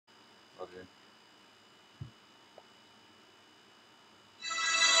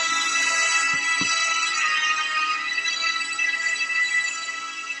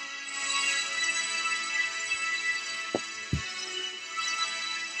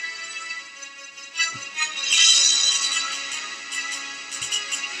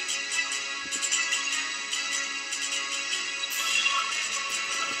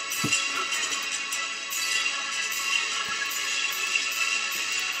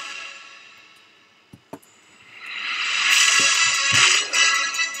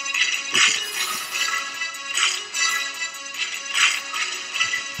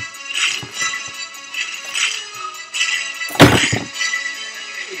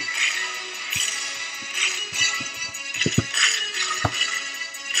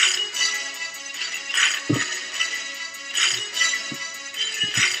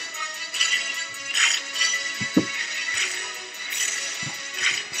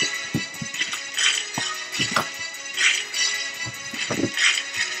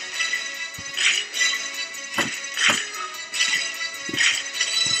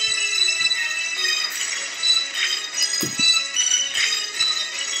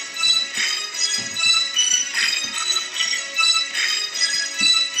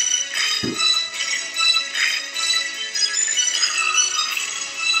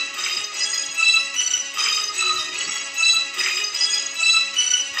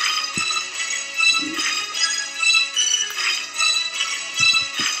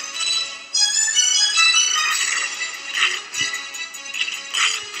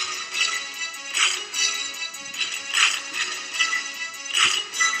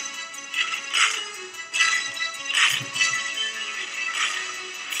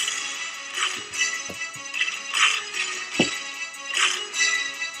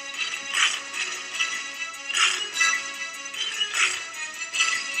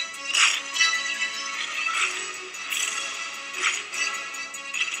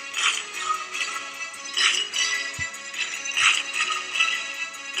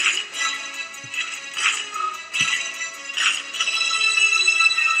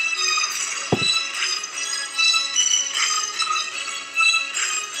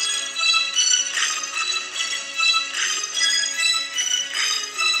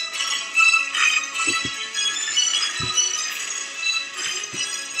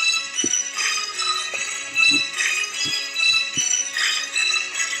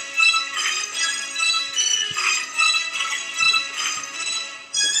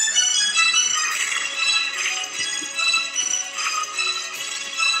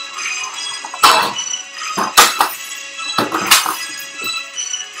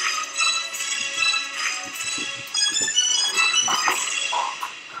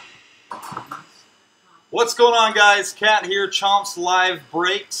What's going on, guys? Cat here, Chomps Live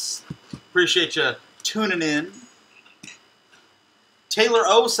Breaks. Appreciate you tuning in. Taylor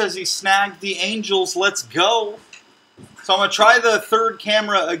O says he snagged the Angels. Let's go. So I'm going to try the third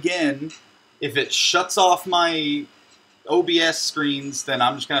camera again. If it shuts off my OBS screens, then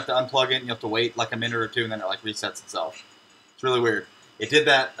I'm just going to have to unplug it, and you have to wait like a minute or two, and then it like resets itself. It's really weird. It did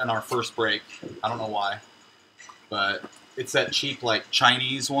that in our first break. I don't know why. But it's that cheap like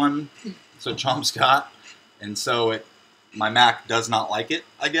Chinese one. So Chomps got. And so my Mac does not like it,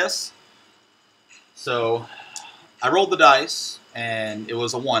 I guess. So I rolled the dice, and it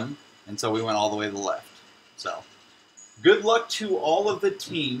was a 1, and so we went all the way to the left. So good luck to all of the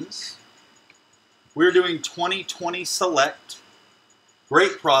teams. We're doing 2020 Select.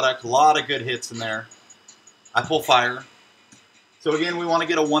 Great product, a lot of good hits in there. I pull fire. So again, we want to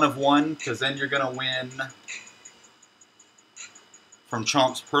get a 1 of 1, because then you're going to win from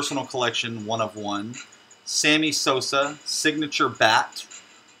Chomp's personal collection 1 of 1. Sammy Sosa, signature bat,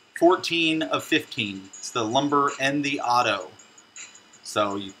 14 of 15. It's the lumber and the auto.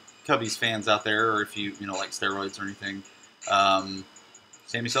 So you Cubbies fans out there, or if you like steroids or anything,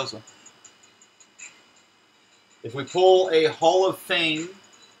 Sammy Sosa. If we pull a Hall of Fame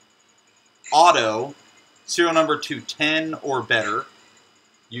auto, serial number 210 or better,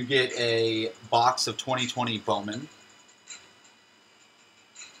 you get a box of 2020 Bowman.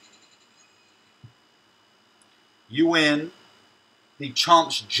 You win the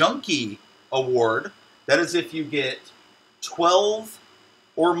Chomps Junkie Award. That is if you get 12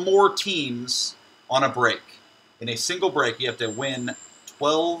 or more teams on a break. In a single break, you have to win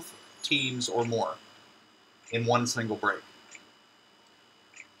 12 teams or more in one single break.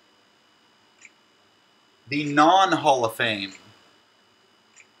 The non-Hall of Fame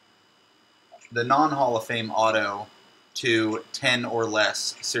auto to 10 or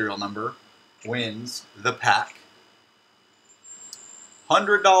less serial number wins the pack.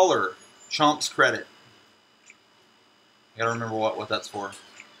 $100 Chomps credit. I gotta remember what that's for.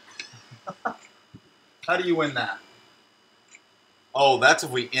 How do you win that? Oh, that's if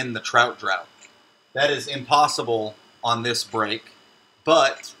we end the Trout drought. That is impossible on this break.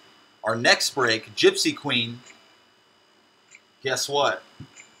 But our next break, Gypsy Queen, guess what?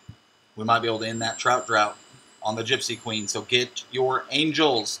 We might be able to end that Trout drought on the Gypsy Queen. So get your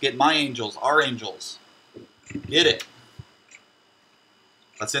Angels. Get my Angels. Our Angels. Get it.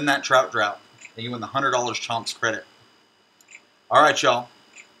 Let's end that Trout drought. And you win the $100 Chomps credit. All right, y'all.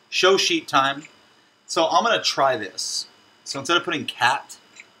 Show sheet time. So I'm going to try this. So instead of putting cat,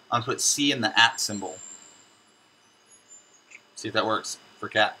 I'm going to put C in the @ symbol. See if that works for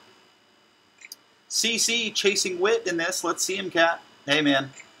cat. CC chasing wit in this. Let's see him, cat. Hey,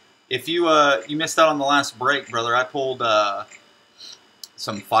 man. If you missed out on the last break, brother, I pulled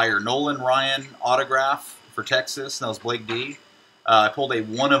some fire. Nolan Ryan autograph for Texas. That was Blake D. I pulled a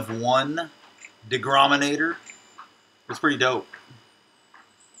 1 of 1 Degrominator. It's pretty dope.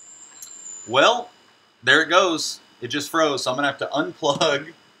 Well, there it goes. It just froze, so I'm going to have to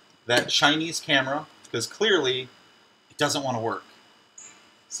unplug that Chinese camera because clearly it doesn't want to work.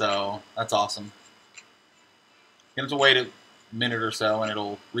 So that's awesome. You're going to have to wait a minute or so and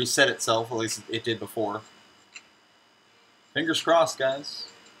it'll reset itself, at least it did before. Fingers crossed, guys.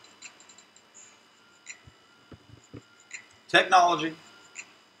 Technology.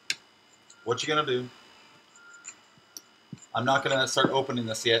 What you gonna do? I'm not gonna start opening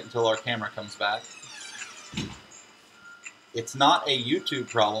this yet until our camera comes back. It's not a YouTube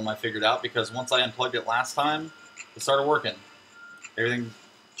problem, I figured out, because once I unplugged it last time, it started working. Everything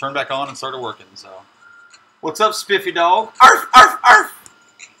turned back on and started working, so. What's up, Spiffy Dog? Arf, arf, arf!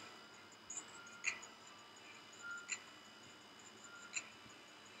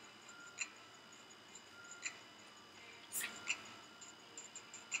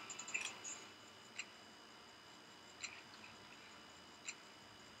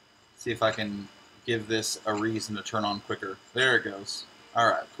 See if I can give this a reason to turn on quicker. There it goes.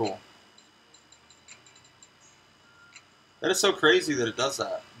 Alright, cool. That is so crazy that it does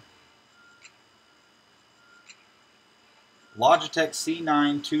that. Logitech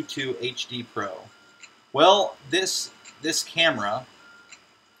C922 HD Pro. Well, this camera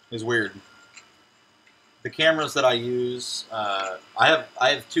is weird. the cameras that I use, I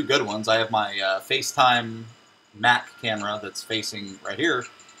have two good ones. I have my FaceTime Mac camera that's facing right here,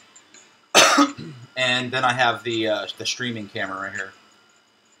 and then I have the streaming camera right here.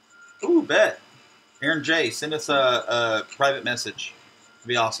 Ooh, bet. Aaron J, send us a private message. It'd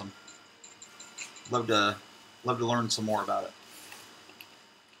be awesome. Love to learn some more about it.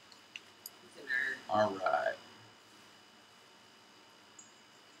 All right.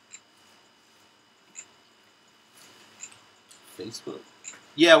 Facebook.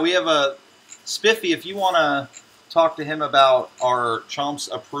 Yeah, we have a Spiffy. If you want to talk to him about our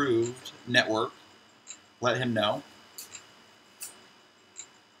Chomps approved network, let him know.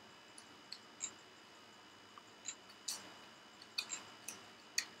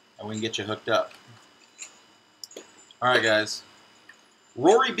 And we can get you hooked up. All right, guys.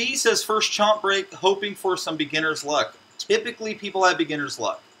 Rory B says first chomp break, hoping for some beginner's luck. Typically, people have beginner's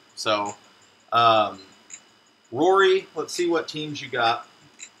luck. So, Rory, let's see what teams you got.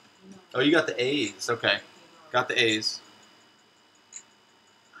 Oh, you got the A's. Okay. Got the A's.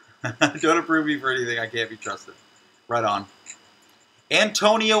 Don't approve me for anything. I can't be trusted. Right on.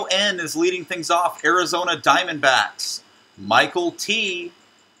 Antonio N is leading things off. Arizona Diamondbacks. Michael T,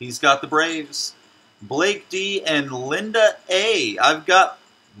 he's got the Braves. Blake D and Linda A. I've got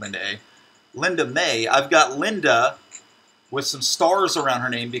Linda A. Linda May. I've got Linda with some stars around her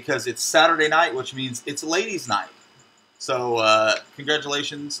name because it's Saturday night, which means it's ladies' night. So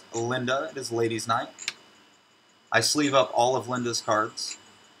congratulations, Linda. It is ladies' night. I sleeve up all of Linda's cards.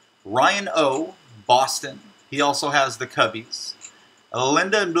 Ryan O, Boston. He also has the Cubbies.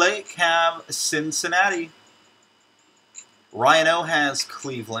 Linda and Blake have Cincinnati. Ryan O has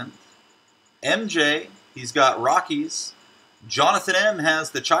Cleveland. MJ, he's got Rockies. Jonathan M has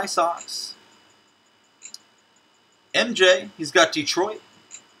the Chi Sox. MJ, he's got Detroit.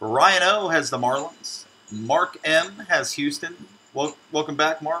 Ryan O has the Marlins. Mark M has Houston. Welcome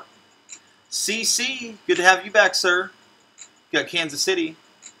back, Mark. CC, good to have you back, sir. Got Kansas City.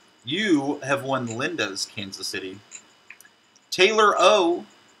 You have won Linda's Kansas City. Taylor O,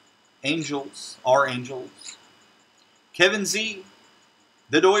 Angels, our Angels. Kevin Z,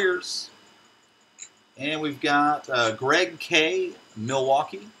 the Doyers. And we've got Greg K,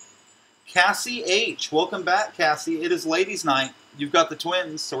 Milwaukee. Cassie H, welcome back, Cassie. It is ladies' night. You've got the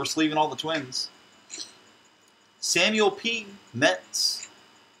Twins, so we're sleeving all the Twins. Samuel P, Mets.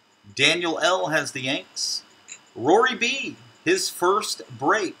 Daniel L has the Yanks. Rory B, his first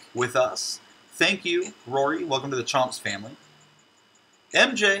break with us. Thank you, Rory. Welcome to the Chomps family.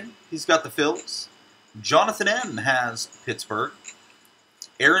 MJ, he's got the Phils. Jonathan M has Pittsburgh.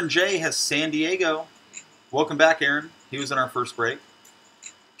 Aaron J has San Diego. Welcome back, Aaron. He was in our first break.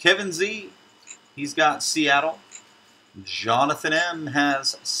 Kevin Z, he's got Seattle. Jonathan M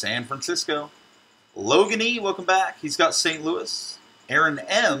has San Francisco. Logan E, welcome back. He's got St. Louis. Aaron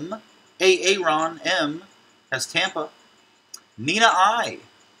M, Aaron M, has Tampa. Nina I,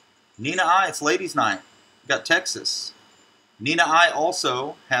 it's ladies' night. Got Texas. Nina I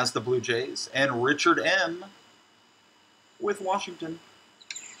also has the Blue Jays. And Richard M with Washington.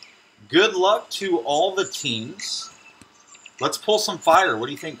 Good luck to all the teams. Let's pull some fire. What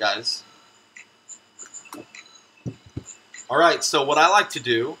do you think, guys? All right, so what I like to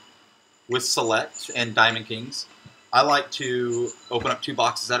do with Select and Diamond Kings, I like to open up 2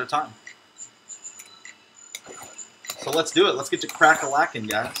 boxes at a time. So let's do it. Let's get to crack-a-lackin',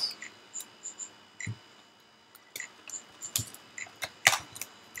 guys.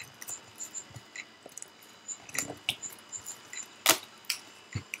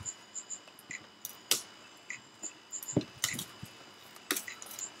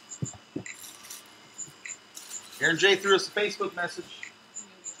 Aaron J threw us a Facebook message.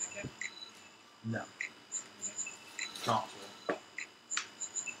 No. Chomps will.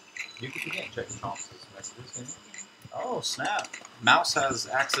 You can't check Chomps' messages, can you? Oh, snap. Mouse has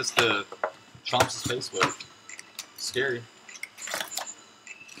access to Chomps' Facebook. Scary.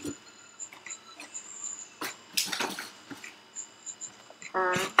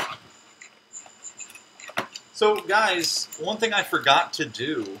 So, guys, one thing I forgot to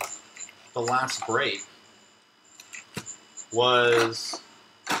do the last break was,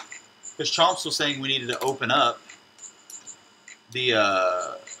 because Chomps was saying we needed to open up the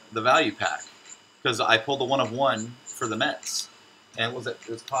value pack, because I pulled the 1 of 1 for the Mets, and it was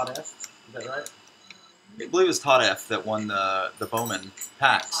Todd F. Is that right? I believe it was Todd F. that won the Bowman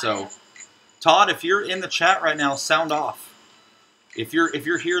pack. So, Todd, if you're in the chat right now, sound off. If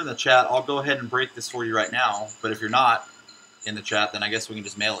you're here in the chat, I'll go ahead and break this for you right now. But if you're not in the chat, then I guess we can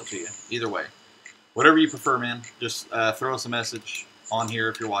just mail it to you. Either way. Whatever you prefer, man. Just throw us a message on here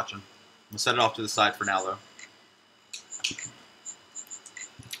if you're watching. We'll set it off to the side for now, though.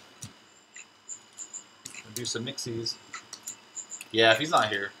 We'll do some mixies. Yeah, if he's not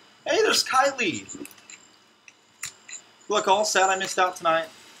here. Hey, there's Kylie! Look, all sad I missed out tonight,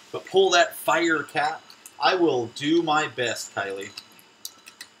 but pull that fire cap. I will do my best, Kylie.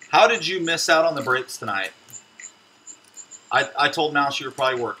 How did you miss out on the breaks tonight? I told Mouse you were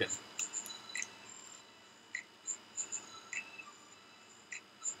probably working.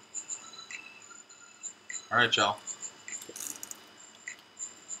 All right, y'all.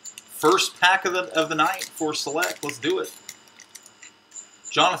 First pack of the night for Select. Let's do it.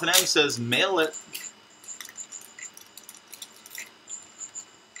 Jonathan M says, mail it.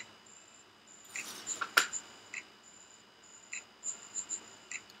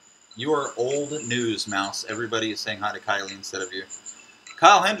 You are old news, Mouse. Everybody is saying hi to Kylie instead of you.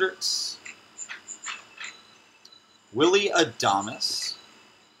 Kyle Hendricks. Willie Adames.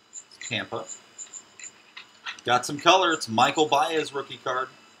 Tampa. Got some color. It's Michael Baez rookie card.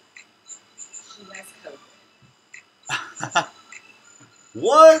 She has COVID.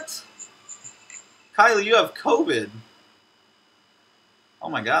 What? Kylie, you have COVID. Oh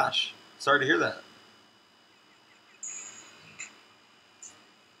my gosh. Sorry to hear that.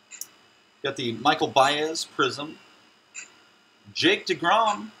 Got the Michael Baez Prism. Jake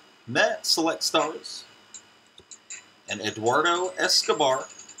DeGrom, Met Select Stars. And Eduardo Escobar,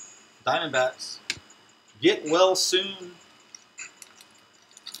 Diamondbacks. Get well soon.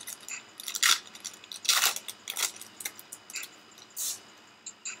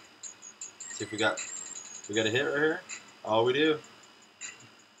 See if we got a hit right here. Oh, we do.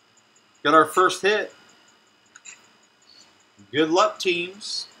 Got our first hit. Good luck,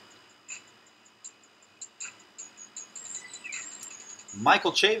 teams.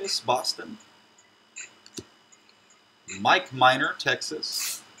 Michael Chavis, Boston. Mike Minor,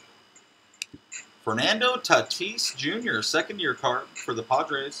 Texas. Fernando Tatis Jr., second-year card for the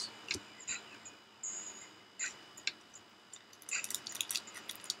Padres.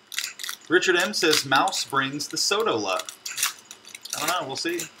 Richard M. says Mouse brings the Soto luck. I don't know. We'll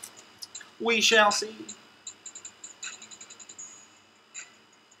see. We shall see.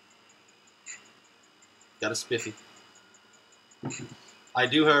 Got a spiffy. I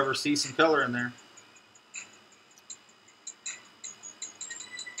do, however, see some color in there.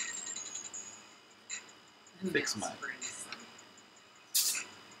 Fix my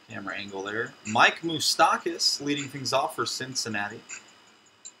camera angle there. Mike Moustakas leading things off for Cincinnati.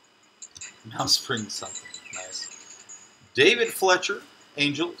 Mouse brings something. Nice. David Fletcher,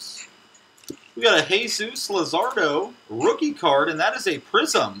 Angels. We got a Jesus Luzardo rookie card, and that is a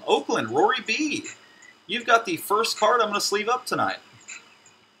Prism. Oakland, Rory B. You've got the first card I'm going to sleeve up tonight.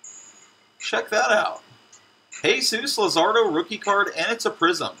 Check that out. Jesus Luzardo rookie card, and it's a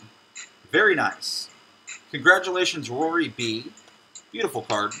Prism. Very nice. Congratulations, Rory B. Beautiful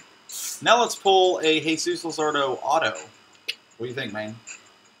card. Now let's pull a Jesus Luzardo auto. What do you think, man?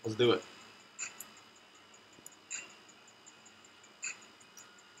 Let's do it.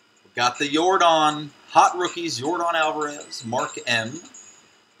 Got the Yordan. Hot rookies, Yordan Alvarez, Mark M.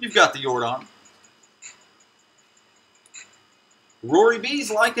 You've got the Yordan. Rory B's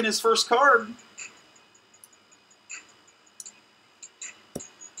liking his first card.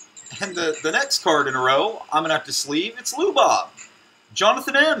 And the next card in a row, I'm going to have to sleeve. It's Lou Bob.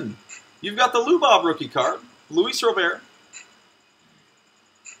 Jonathan M. You've got the Lou Bob rookie card. Luis Robert.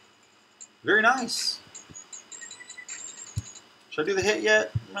 Very nice. Should I do the hit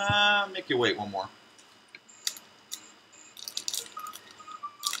yet? Make you wait one more.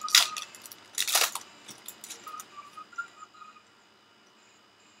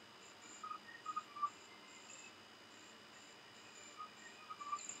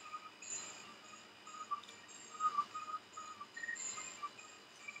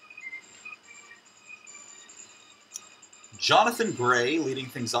 Jonathan Gray leading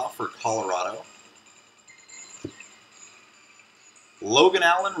things off for Colorado. Logan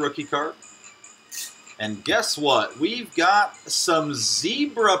Allen, rookie card. And guess what? We've got some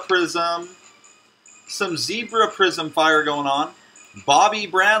Zebra Prism. Some Zebra Prism fire going on. Bobby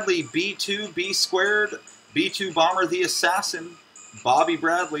Bradley, B2, B squared. B2 Bomber, the Assassin. Bobby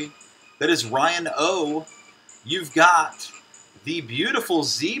Bradley. That is Ryan O. You've got the beautiful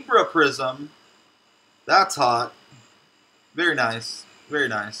Zebra Prism. That's hot. Very nice. Very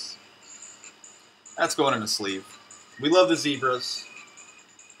nice. That's going in a sleeve. We love the zebras.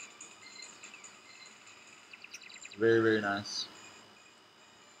 Very, very nice.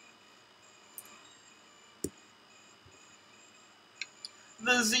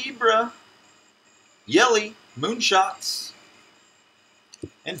 The zebra. Yelly. Moonshots.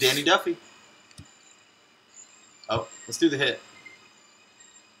 And Danny Duffy. Oh, let's do the hit.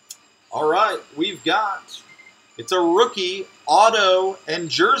 All right, we've got, it's a rookie, auto, and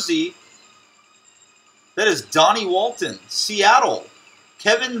jersey. That is Donnie Walton, Seattle.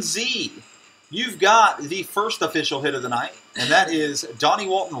 Kevin Z. You've got the first official hit of the night, and that is Donnie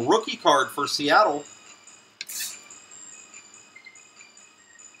Walton rookie card for Seattle.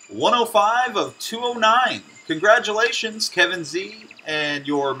 105 of 209. Congratulations, Kevin Z and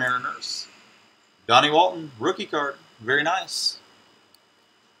your Mariners. Donnie Walton, rookie card. Very nice.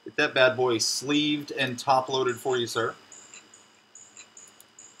 Get that bad boy sleeved and top-loaded for you, sir.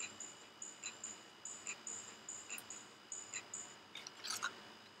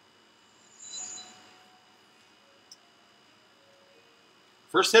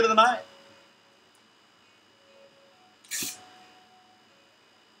 First hit of the night.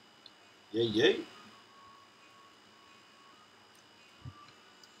 Yay, yay.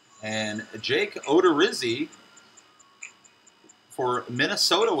 And Jake Odorizzi for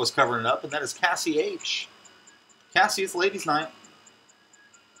Minnesota was covering it up, and that is Cassie H. Cassie, it's ladies' night.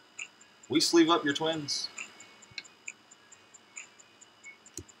 We sleeve up your Twins.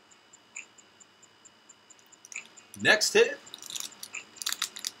 Next hit.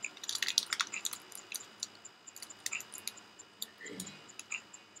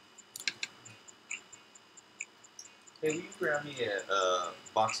 Hey, will you grab me a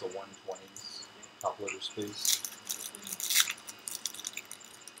box of 120s, top loaders, please?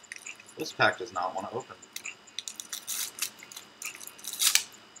 This pack does not want to open.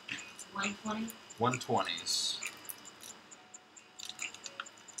 120? 120s.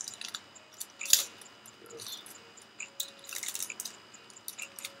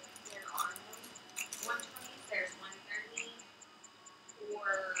 There are no 120s. There's 130 or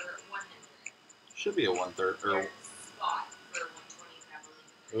 100. Should be a 130. There's a spot for 120s, I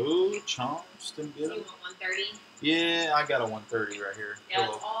believe. Oh, chomps, didn't Do get you it. want 130? Yeah, I got a 130 right here. Yeah,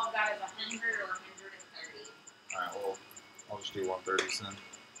 that's all I've got is 100 or 130. Alright, well, I'll just do 130s then.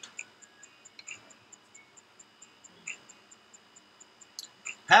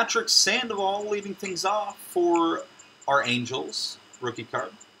 Patrick Sandoval leading things off for our Angels, rookie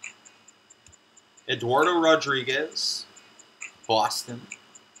card. Eduardo Rodriguez, Boston.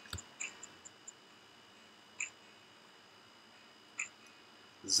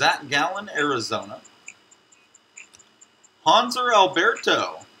 Zach Gallen, Arizona. Hanser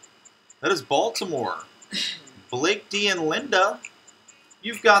Alberto, that is Baltimore. Blake D and Linda,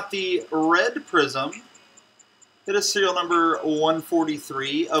 you've got the red prism. It is serial number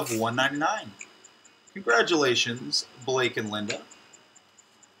 143 of 199. Congratulations, Blake and Linda.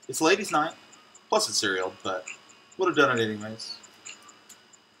 It's ladies' night, plus it's serial, but would have done it anyways.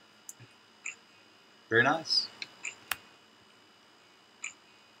 Very nice.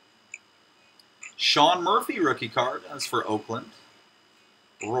 Sean Murphy rookie card, that's for Oakland.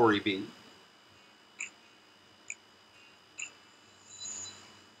 Rory B.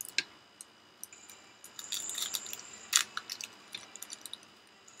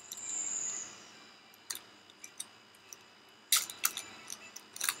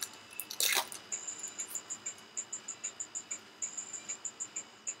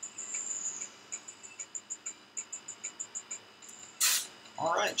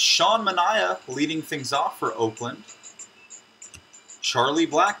 All right, Sean Manaea leading things off for Oakland. Charlie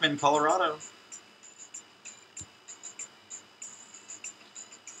Blackmon, Colorado.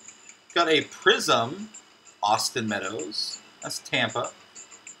 Got a Prism, Austin Meadows. That's Tampa.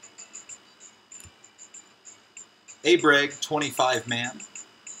 Abreg, 25-man.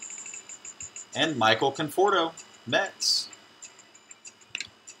 And Michael Conforto, Mets.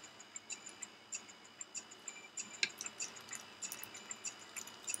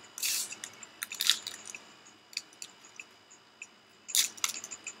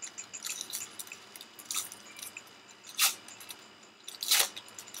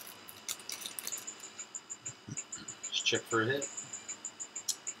 Check for a hit.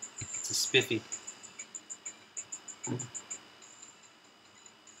 It's a spiffy.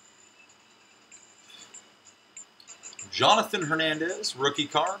 Jonathan Hernandez, rookie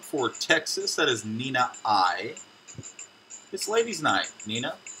card for Texas. That is Nina I. It's ladies' night,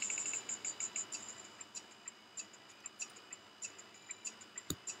 Nina.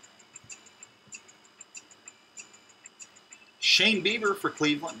 Shane Bieber for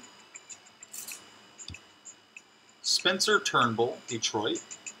Cleveland. Spencer Turnbull, Detroit.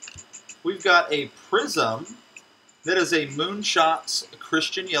 We've got a Prism. That is a Moonshots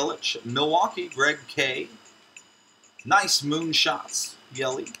Christian Yelich. Milwaukee, Greg K. Nice Moonshots,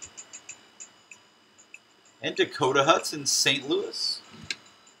 Yelly. And Dakota Hudson, St. Louis.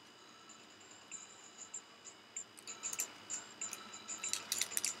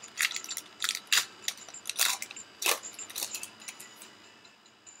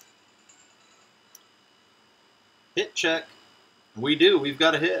 Hit check. We do. We've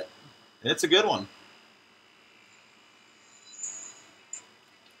got a hit. It's a good one.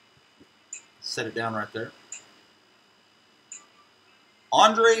 Set it down right there.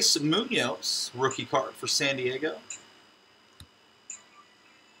 Andres Munoz, rookie card for San Diego.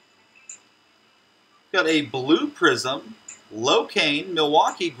 Got a blue prism, Locane,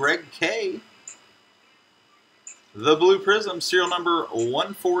 Milwaukee, Greg K. The blue prism, serial number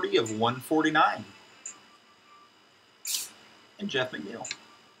 140 of 149. And Jeff McNeil.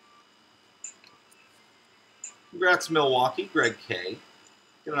 Congrats, Milwaukee, Greg K.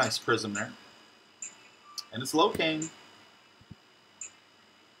 Get a nice prism there. And it's Locane.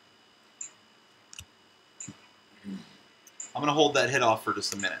 I'm going to hold that hit off for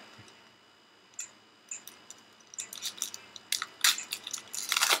just a minute.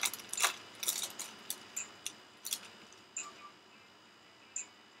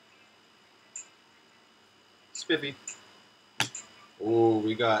 Spiffy. Oh,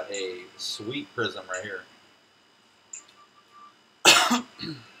 we got a sweet prism right here.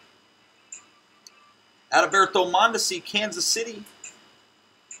 Adalberto Mondesi, Kansas City.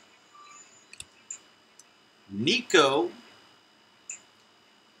 Nico.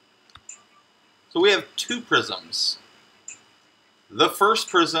 So we have two prisms. The first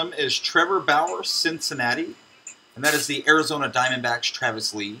prism is Trevor Bauer, Cincinnati. And that is the Arizona Diamondbacks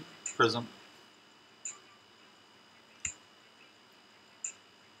Travis Lee prism.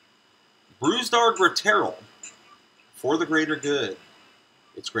 Brusdar Graterol, for the greater good.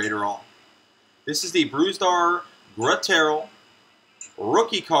 It's greater all. This is the Brusdar Graterol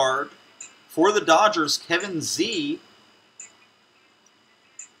rookie card for the Dodgers, Kevin Z.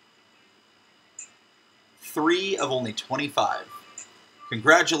 3 of only 25.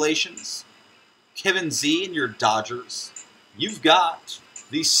 Congratulations, Kevin Z and your Dodgers. You've got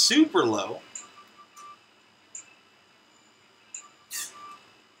the super low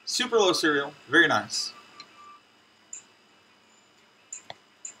cereal. Very nice.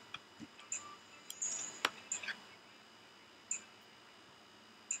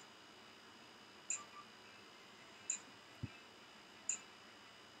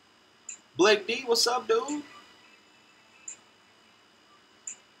 Blake D, what's up, dude?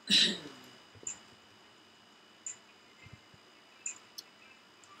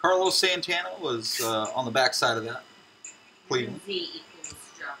 Carlos Santana was on the back side of that. Cleveland.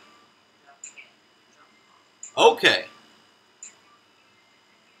 Okay.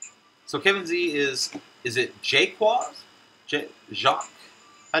 So Kevin Z is it Jaquaz? Jacques?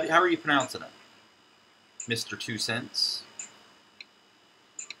 How are you pronouncing it? Mr. 2 Cents.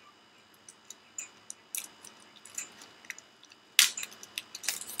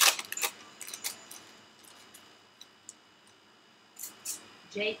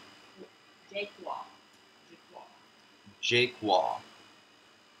 Jaquaz.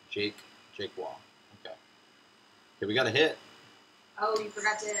 Okay. Okay, we got a hit. Oh, you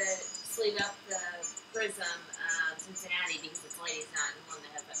forgot to sleeve up the prism Cincinnati because it's ladies' night and one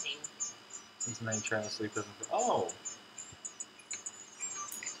that has that name. Cincinnati Travis Lee prism. Oh.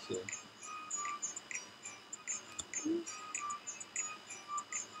 Let's see.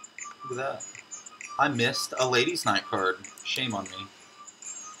 Look at that. I missed a ladies' night card. Shame on me.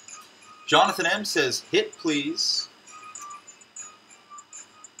 Jonathan M says, hit please.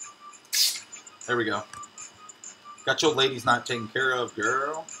 There we go. Got your ladies' night taken care of,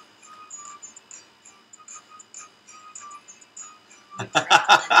 girl. She ain't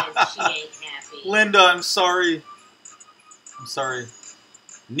happy. Linda, I'm sorry. I'm sorry.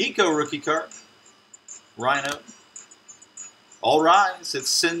 Nico rookie card. Rhino. All rise. It's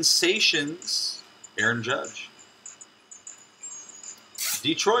Sensations. Aaron Judge.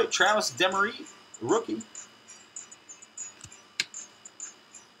 Detroit, Travis Demery, rookie.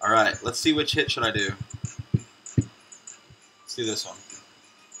 All right, let's see which hit should I do. Let's do this one.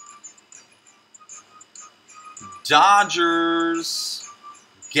 Dodgers,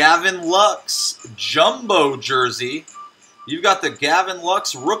 Gavin Lux, jumbo jersey. You've got the Gavin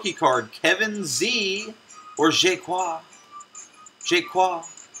Lux rookie card, Kevin Z or Jaquaz.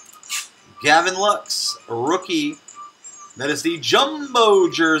 Gavin Lux, rookie. That is the jumbo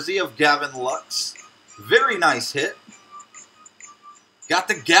jersey of Gavin Lux. Very nice hit. Got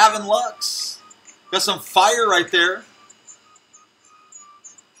the Gavin Lux. Got some fire right there.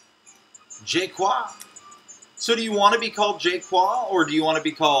 Jaquaz. So do you want to be called Jaquaz or do you want to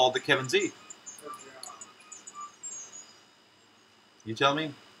be called the Kevin Z? You tell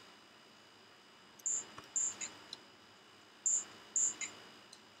me.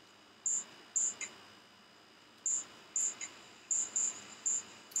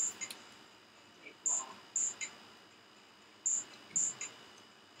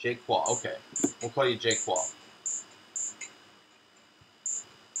 Jake Quall. Okay. We'll call you Jake Quall.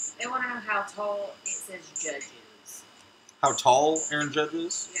 They want to know how tall it says Judges. How tall Aaron Judge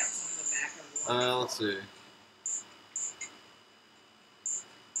is? Yeah, it's on the back of the one. Let's see.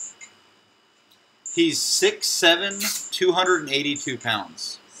 He's 6'7", 282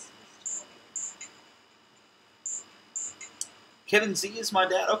 pounds. Kevin Z is my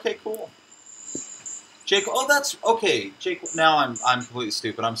dad. Okay, cool. Jake. Oh, that's okay. Jake. Now I'm completely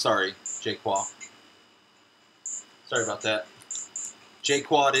stupid. I'm sorry, Jake Quall. Sorry about that. Jake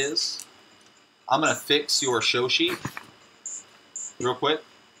Quall is. I'm gonna fix your show sheet real quick.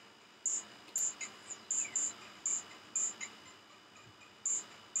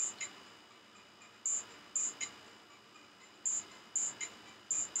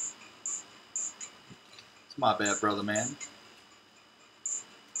 It's my bad, brother, man.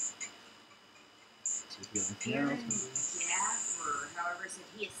 Aaron Jeff, or however said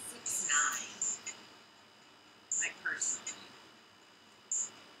he is 6'9". Like personally.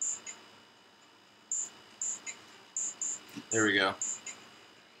 There we go.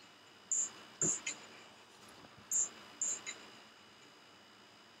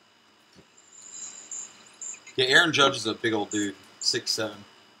 Yeah, Aaron Judge is a big old dude, 6'7".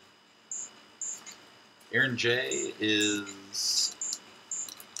 Aaron J is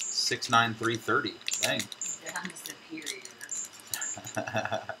 6'9", 330. Dang. I'm superior.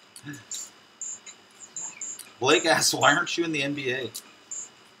 Blake asks, why aren't you in the NBA?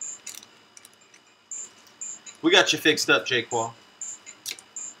 We got you fixed up, Jake Quall.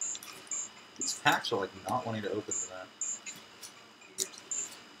 These packs are like not wanting to open to that.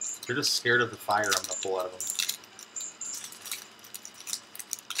 They're just scared of the fire I'm going to pull out of them.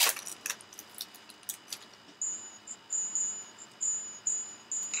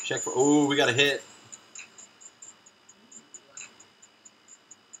 Check for, oh, we got a hit.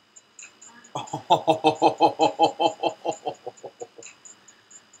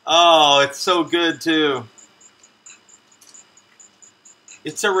 Oh, it's so good too.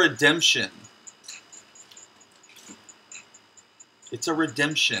 It's a redemption. It's a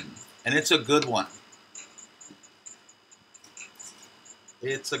redemption, and it's a good one.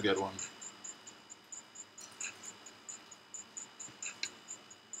 It's a good one.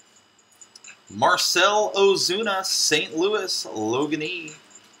 Marcel Ozuna, St. Louis, Logan E.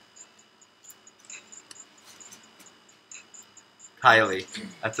 Kylie.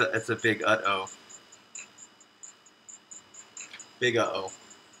 That's a big uh-oh. Big uh-oh.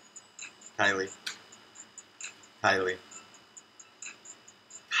 Kylie. Kylie.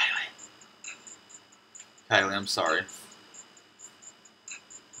 Kylie, I'm sorry.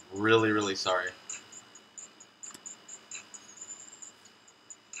 Really, really sorry.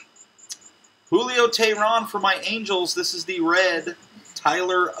 Julio Tehran for my Angels. This is the red.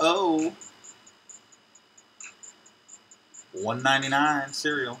 Tyler O. 199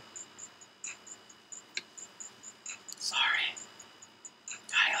 cereal. Sorry.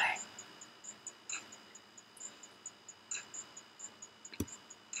 Kylie.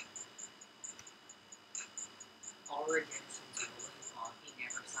 All redemptions are looking long. He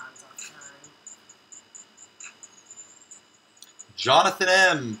never signs on time. Jonathan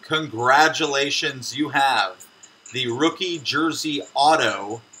M., congratulations. You have the rookie jersey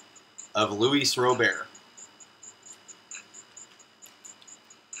auto of Luis Robert.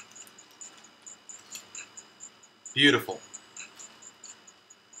 Beautiful.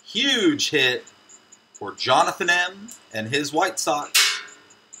 Huge hit for Jonathan M. and his White Sox.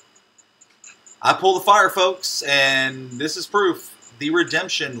 I pull the fire, folks, and this is proof. The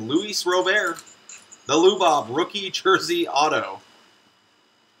redemption, Luis Robert, the Lubob rookie jersey auto.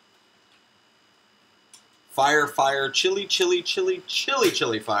 Fire, fire, chili, chili, chili, chili,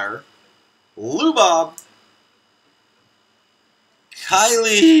 chili, fire. Lubob.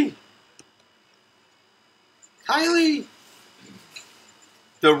 Kylie. Kylie.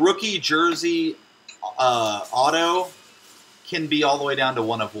 The rookie jersey auto can be all the way down to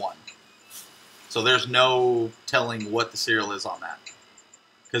 1 of 1. So there's no telling what the serial is on that.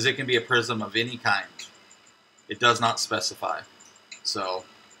 Because it can be a prism of any kind. It does not specify. So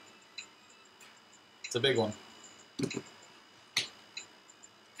it's a big one.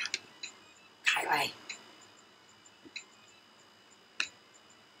 Kylie.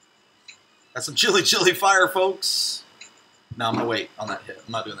 That's some chili, chili fire, folks. No, I'm going to wait on that hit.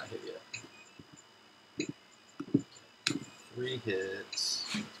 I'm not doing that hit yet. 3 hits.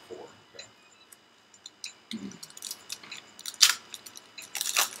 4. Okay.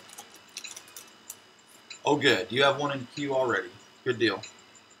 Oh, good. You have one in queue already. Good deal.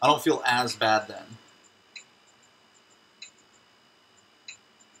 I don't feel as bad then.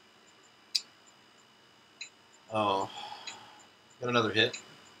 Oh, got another hit.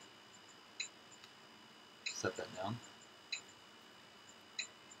 Set that down.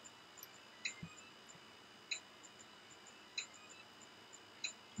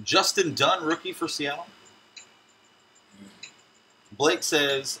 Justin Dunn, rookie for Seattle. Blake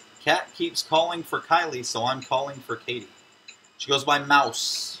says, Kat keeps calling for Kylie, so I'm calling for Katie. She goes by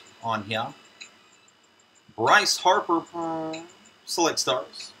Mouse on here. Bryce Harper, select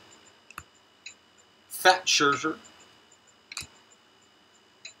stars. Fat Scherzer.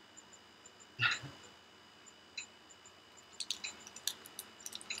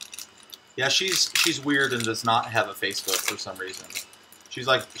 Yeah, she's weird and does not have a Facebook for some reason. She's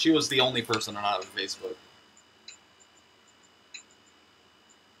like, she was the only person to not have a Facebook.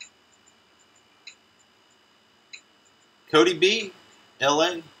 Cody B,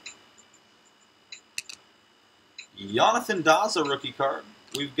 LA. Jonathan Daza rookie card.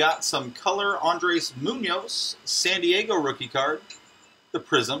 We've got some color Andres Munoz, San Diego rookie card. The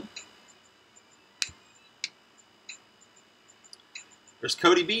Prism. There's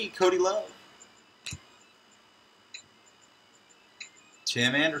Cody B, Cody Love.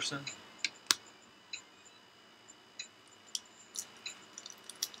 Tim Anderson.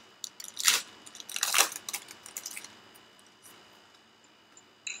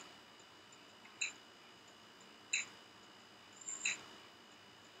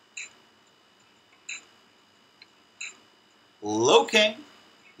 Low King,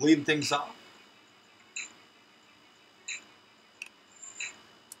 leading things off.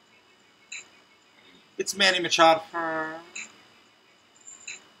 It's Manny Machado.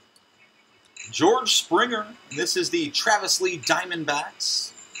 George Springer. This is the Travis Lee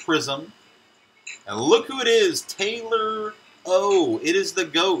Diamondbacks Prism. And look who it is. Taylor O. It is the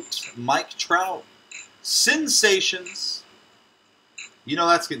GOAT. Mike Trout. Sensations. You know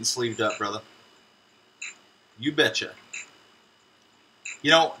that's getting sleeved up, brother. You betcha. You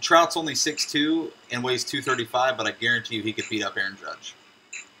know, Trout's only 6'2" and weighs 235, but I guarantee you he could beat up Aaron Judge.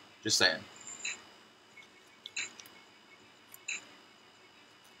 Just saying.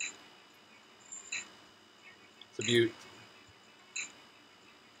 It's a beaut.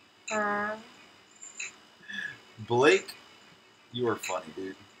 Blake, you are funny,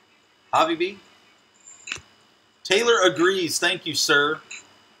 dude. Javi B. Taylor agrees. Thank you, sir.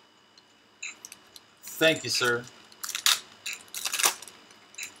 Thank you, sir.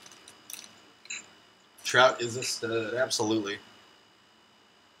 Trout is a stud, absolutely.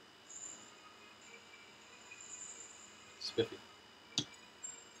 Spiffy.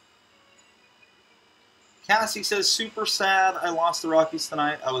 Cassie says, super sad I lost the Rockies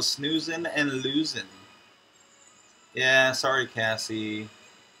tonight. I was snoozing and losing. Yeah, sorry, Cassie.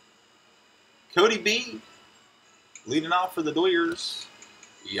 Cody B. Leading off for the Doyers.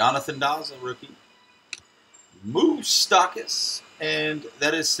 Jonathan Daza, rookie. Moustakis. And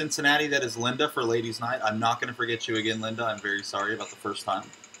that is Cincinnati. That is Linda for Ladies Night. I'm not going to forget you again, Linda. I'm very sorry about the first time.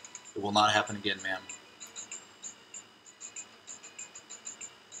 It will not happen again, ma'am.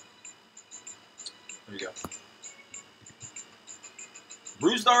 There you go.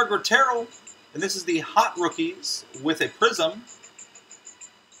 Brusdar Guerrero. And this is the Hot Rookies with a Prism.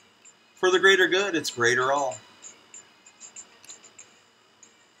 For the greater good, it's greater all.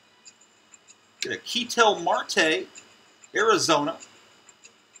 Get a Ketel Marte, Arizona.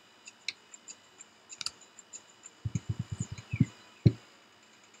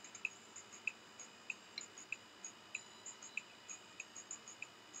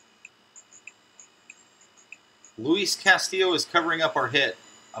 Luis Castillo is covering up our hit.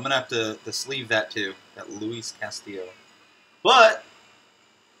 I'm going to have to sleeve that too, that Luis Castillo. But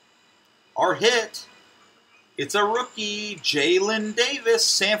our hit, it's a rookie, Jalen Davis,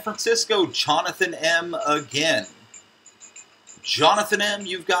 San Francisco, Jonathan M. again. Jonathan M.,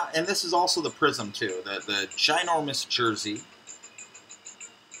 you've got, and this is also the Prism too, the ginormous jersey.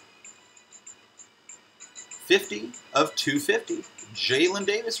 50 of 250. Jalen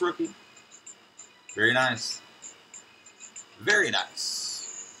Davis, rookie. Very nice. Very nice.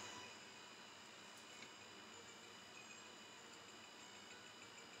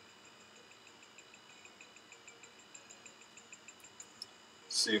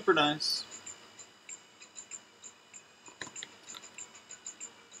 Super nice.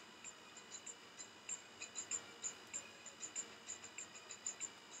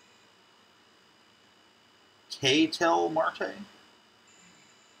 Ketel Marte.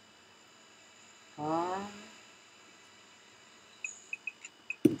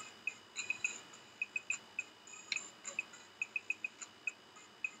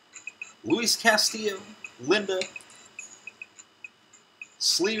 Luis Castillo, Linda.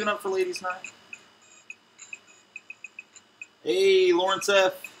 Sleeving up for Ladies Night. Hey, Lawrence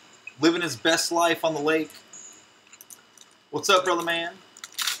F. Living his best life on the lake. What's up, brother man?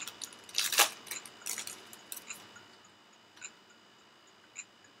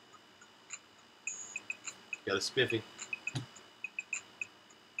 Got a spiffy.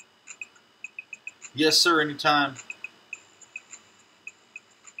 Yes, sir, anytime.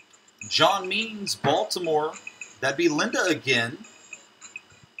 John Means, Baltimore. That'd be Linda again.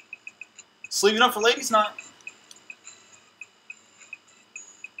 Sleeving up for ladies' night.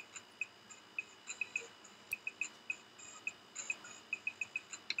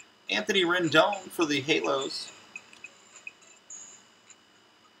 Anthony Rendon for the Halos.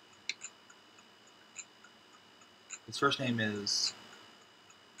 His first name is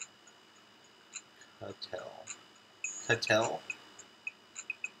Cattell.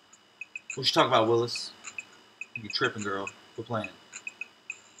 What you talking about, Willis? You tripping, girl. Quit playing.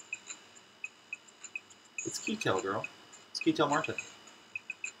 It's Ketel, girl. It's Ketel Marte.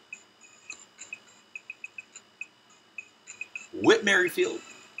 Whit Merrifield.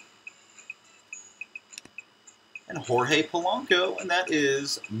 And Jorge Polanco. And that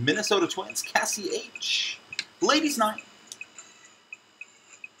is Minnesota Twins, Cassie H. Ladies' night.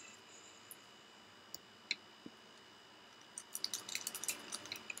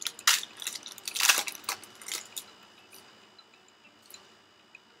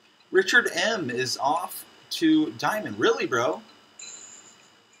 Richard M. is off to Diamond. Really, bro?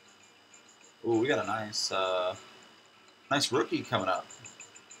 Oh, we got a nice rookie coming up.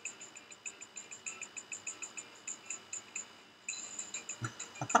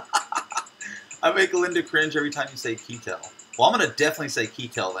 I make Linda cringe every time you say Ketel. Well, I'm going to definitely say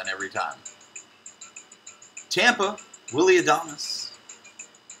Ketel then every time. Tampa, Willie Adames.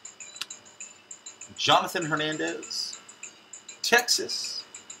 Jonathan Hernandez. Texas,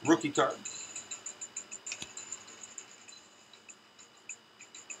 rookie card.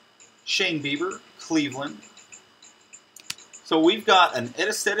 Shane Bieber, Cleveland. So we've got an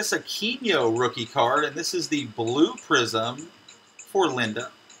Aristides Aquino rookie card, and this is the blue prism for Linda.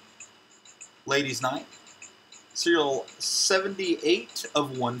 Ladies' night. Serial 78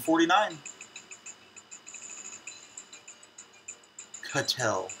 of 149.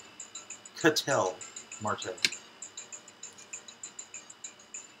 Cattell Marte.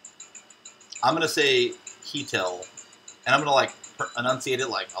 I'm going to say Ketel, and I'm going to enunciate it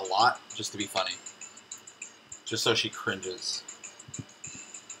like a lot just to be funny. Just so she cringes.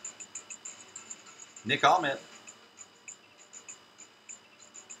 Nick Ahmed.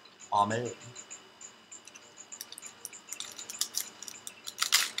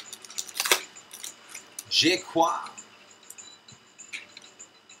 Jacquois.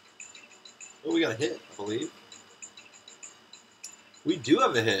 Oh, we got a hit, I believe. We do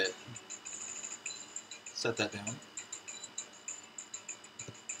have a hit. Set that down.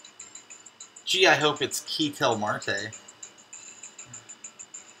 Gee, I hope it's Ketel Marte.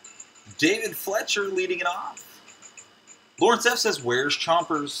 David Fletcher leading it off. Lawrence F. says, where's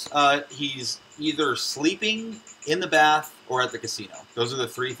Chompers? He's either sleeping, in the bath, or at the casino. Those are the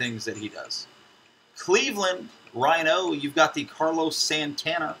three things that he does. Cleveland, Ryan O., you've got the Carlos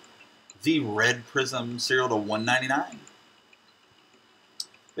Santana, the red prism, serial to 199.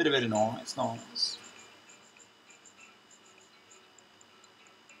 Bit of it, nice.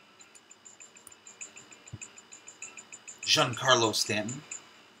 Giancarlo Stanton.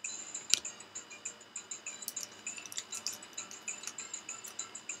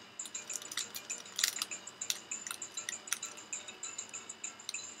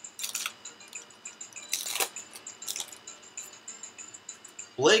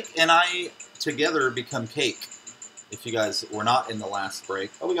 Blake and I together become cake. If you guys were not in the last break.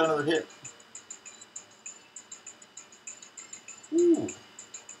 Oh, we got another hit. Ooh.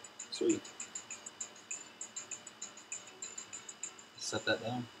 Sweet. Set that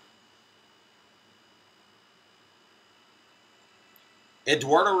down.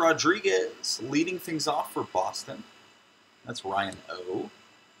 Eduardo Rodriguez leading things off for Boston. That's Ryan O.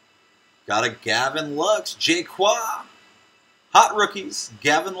 Got a Gavin Lux. Jacquois. Hot rookies.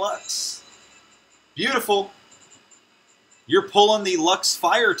 Gavin Lux. Beautiful. You're pulling the Lux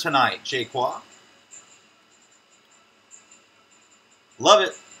Fire tonight, Jacquois. Love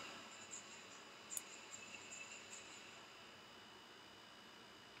it.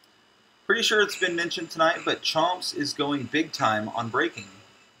 Pretty sure it's been mentioned tonight, but Chomps is going big time on breaking.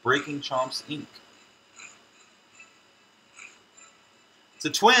 Breaking Chomps Inc. It's a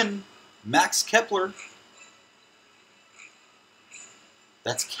twin. Max Kepler.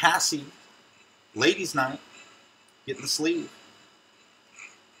 That's Cassie. Ladies' night. Getting the sleeve.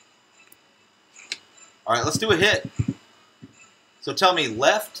 All right, let's do a hit. So tell me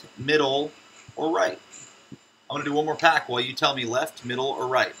left, middle, or right. I'm going to do one more pack while you tell me left, middle, or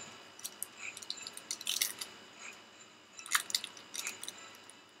right.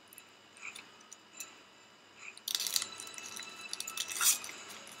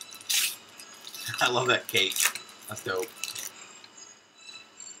 I love that cake. That's dope.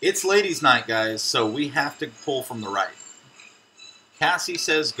 It's ladies' night, guys, so we have to pull from the right. Cassie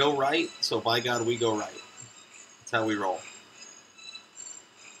says go right, so by God, we go right. That's how we roll.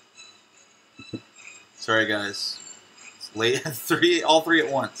 Sorry, guys. It's late. All three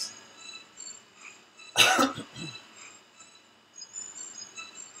at once.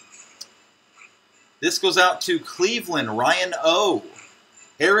 This goes out to Cleveland, Ryan O.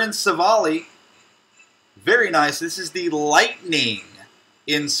 Aaron Savali. Very nice. This is the Lightning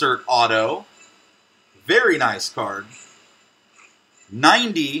insert auto. Very nice card.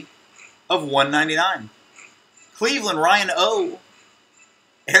 90 of 199. Cleveland, Ryan O.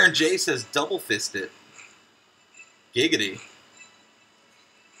 Aaron J says double fist it. Giggity.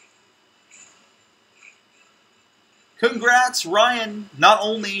 Congrats, Ryan. Not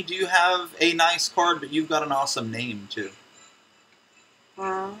only do you have a nice card, but you've got an awesome name, too.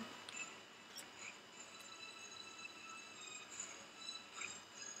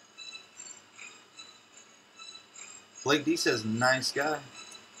 Blake D says, nice guy.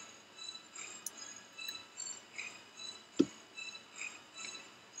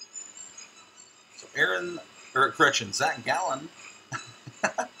 So Aaron, or correction, Zach Gallen.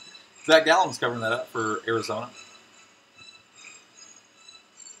 Zach Gallen's covering that up for Arizona.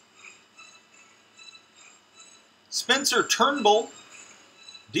 Spencer Turnbull,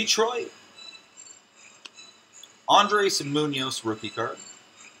 Detroit. Andres Munoz, rookie card.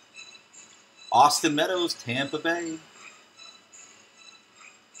 Austin Meadows, Tampa Bay.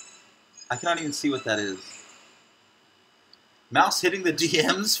 I cannot even see what that is. Mouse hitting the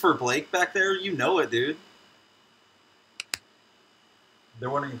DMs for Blake back there? You know it, dude. They're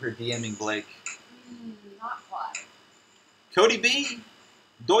wondering if you're DMing Blake. Not quite. Cody B.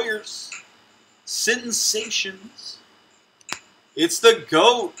 Doyers. Sensations. It's the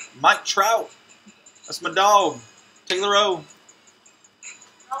GOAT. Mike Trout. That's my dog. Taylor O.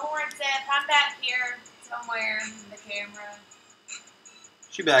 Homework said, I'm back here somewhere in the camera.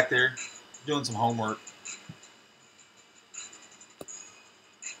 She back there doing some homework.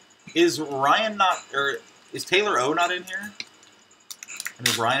 Is Ryan not, or is Taylor O not in here? And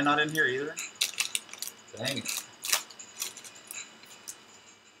is Ryan not in here either? Dang it.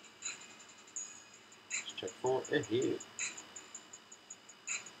 Let's check for a hit.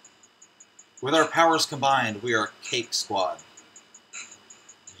 With our powers combined, we are Cake Squad.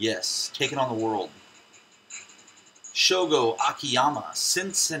 Yes, taking on the world. Shogo Akiyama,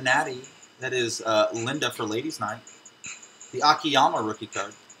 Cincinnati. That is Linda for Ladies Night. The Akiyama rookie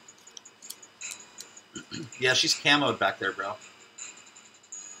card. Yeah, she's camoed back there, bro.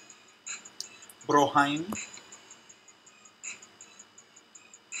 Broheim.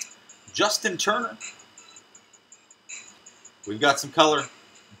 Justin Turner. We've got some color.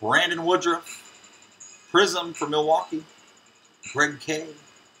 Brandon Woodruff. Prism for Milwaukee. Greg K.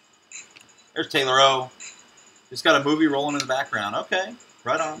 There's Taylor O. Just got a movie rolling in the background. Okay,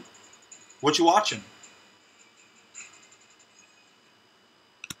 right on. What you watching?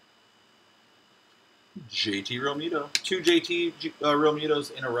 JT Realmuto. 2 JT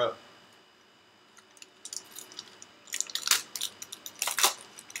Realmutos in a row.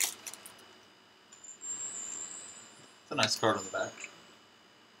 It's a nice card on the back.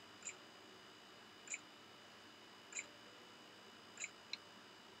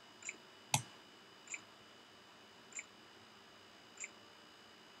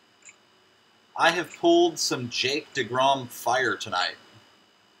 I have pulled some Jake DeGrom Fire tonight.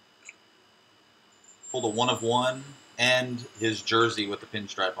 Pulled a 1 of 1 and his jersey with the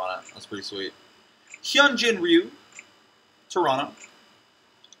pinstripe on it. That's pretty sweet. Hyunjin Ryu, Toronto.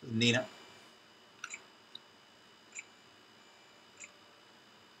 Nina.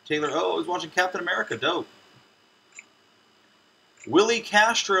 Taylor O is watching Captain America. Dope. Willie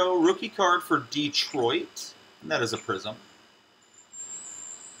Castro, rookie card for Detroit. And that is a Prism.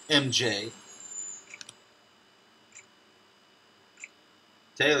 MJ.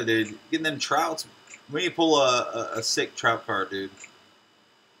 Taylor, dude, getting them Trouts. We need to pull a sick Trout card, dude.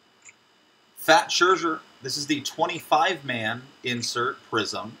 Fat Scherzer. This is the 25-man insert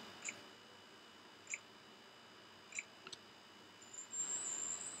Prism.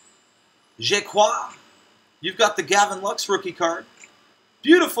 Je crois. You've got the Gavin Lux rookie card.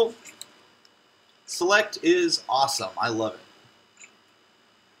 Beautiful. Select is awesome. I love it.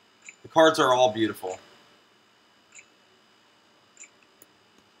 The cards are all beautiful.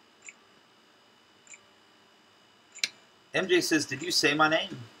 MJ says, did you say my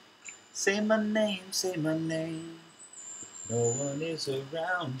name? Say my name, say my name. No one is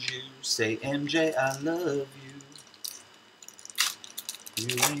around you. Say, MJ, I love you.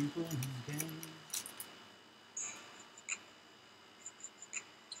 You ain't playing games.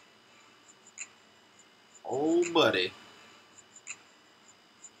 Oh, buddy.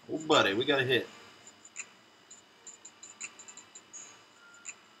 Oh, buddy, we got a hit.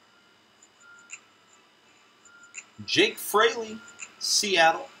 Jake Fraley,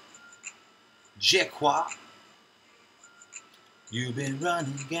 Seattle. Jequa. You've been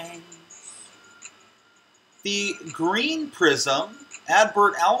running games. The green prism,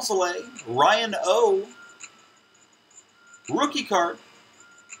 Adbert Alzolay, Ryan O. Rookie card.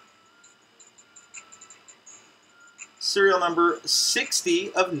 Serial number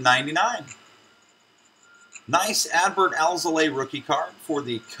 60 of 99. Nice Adbert Alzolay rookie card for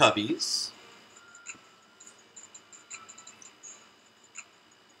the Cubbies.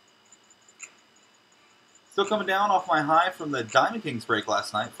 Still coming down off my high from the Diamond Kings break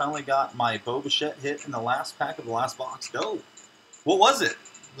last night. Finally got my Bo Bichette hit in the last pack of the last box. Go. What was it?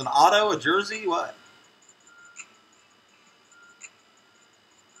 An auto, a jersey, what?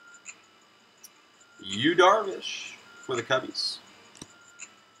 Yu Darvish for the Cubbies.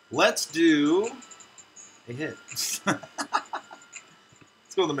 Let's do a hit. Let's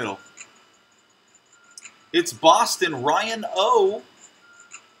go in the middle. It's Boston, Ryan O.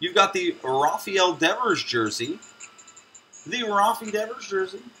 You've got the Rafael Devers jersey. The Rafi Devers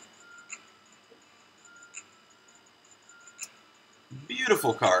jersey.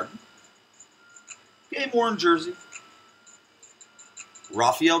 Beautiful card. Game worn jersey.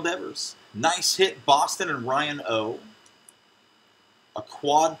 Rafael Devers. Nice hit, Boston and Ryan O. A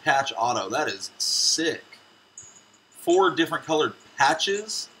quad patch auto. That is sick. 4 different colored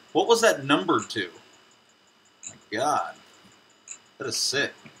patches. What was that numbered to? My God. That is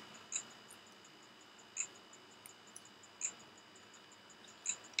sick.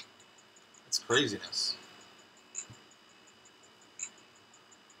 That's craziness.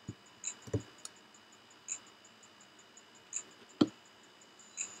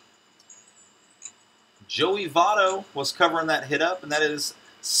 Joey Votto was covering that hit up, and that is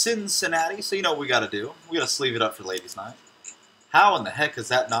Cincinnati. So you know what we got to do. We got to sleeve it up for ladies' night. How in the heck is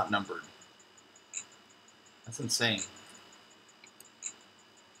that not numbered? That's insane.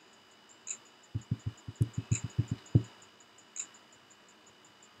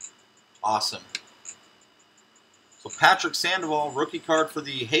 Awesome. So Patrick Sandoval, rookie card for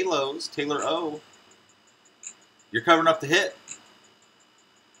the Halos, Taylor O. You're covering up the hit.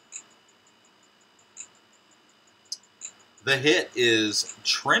 The hit is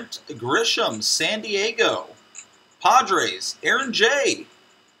Trent Grisham, San Diego. Padres, Aaron J.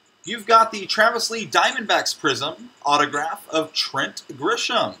 You've got the Travis Lee Diamondbacks Prism autograph of Trent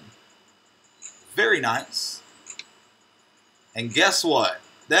Grisham. Very nice. And guess what?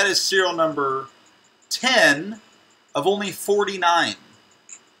 That is serial number 10 of only 49.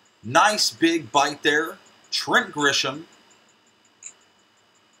 Nice big bite there. Trent Grisham.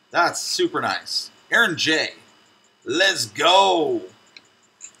 That's super nice. Aaron J. Let's go.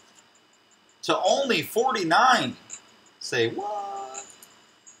 To only 49. Say what?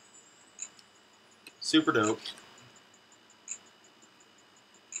 Super dope.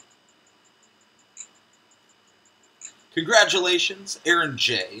 Congratulations, Aaron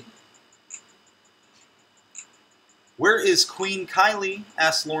J. Where is Queen Kylie?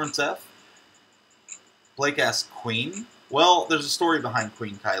 Asked Lawrence F. Blake asked Queen. Well, there's a story behind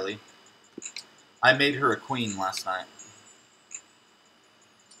Queen Kylie. I made her a queen last night.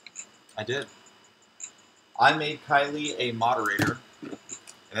 I did. I made Kylie a moderator, and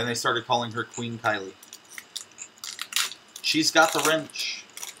then they started calling her Queen Kylie. She's got the wrench.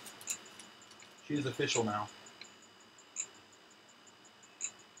 She's official now.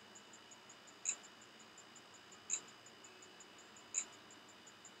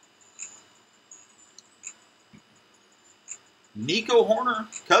 Nico Horner,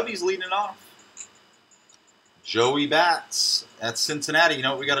 Cubbies leading off. Joey Bats at Cincinnati. You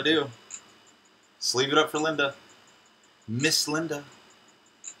know what we got to do? Sleeve it up for Linda. Miss Linda.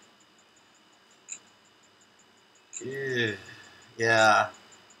 Yeah,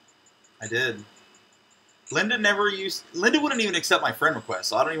 I did. Linda wouldn't even accept my friend request,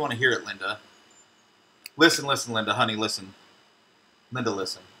 so I don't even want to hear it, Linda. Listen, Linda, honey, listen. Linda,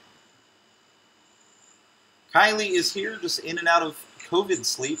 listen. Kylie is here, just in and out of COVID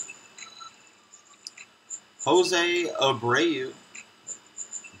sleep. Jose Abreu.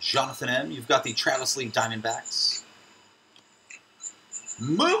 Jonathan M. You've got the Travis Lee Diamondbacks.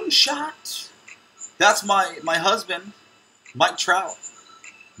 Moonshot. That's my husband. Mike Trout.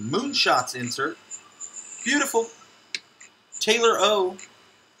 Moonshots insert. Beautiful. Taylor O.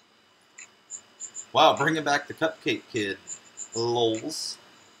 Wow, bringing back the Cupcake Kid. Lols.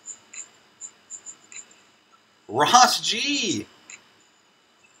 Ross G.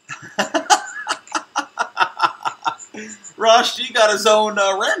 Ross G got his own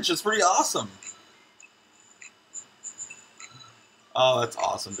wrench. It's pretty awesome. Oh, that's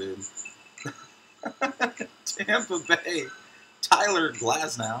awesome, dude. Tampa Bay. Tyler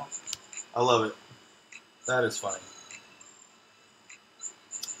Glasnow. I love it. That is funny.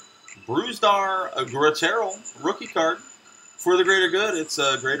 Bruzdar Gratterall, rookie card. For the greater good, it's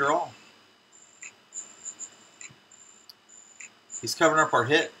greater all. He's covering up our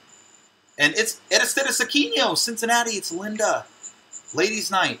hit. And it's Aristides Aquino, Cincinnati. It's Linda.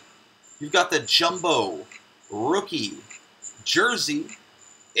 Ladies' night. You've got the jumbo rookie jersey.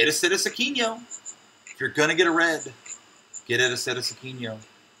 Aristides Aquino. If you're going to get a red, get Aristides Aquino.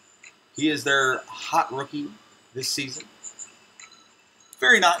 He is their hot rookie this season.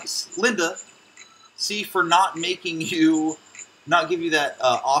 Very nice. Linda, see, for not making you, not give you that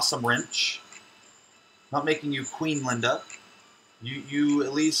awesome wrench, not making you Queen Linda, you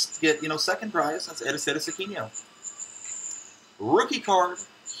at least get, second prize. That's Aristides Aquino. Rookie card,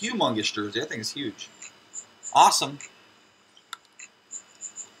 humongous jersey. I think it's huge. Awesome.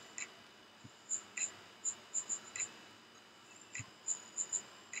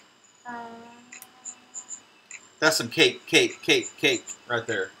 That's some cake right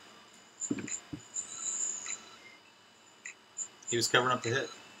there. He was covering up the hit.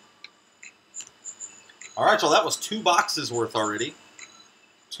 All right, y'all, that was 2 boxes worth already.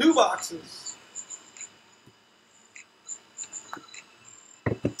 2 boxes.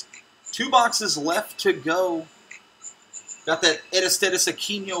 2 boxes left to go. Got that Aristides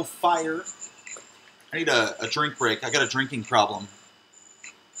Aquino fire. I need a drink break. I got a drinking problem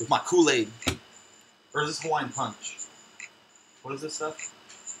with my Kool-Aid. Or is this Hawaiian Punch? What is this stuff?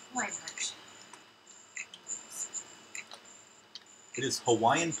 Hawaiian Punch. It is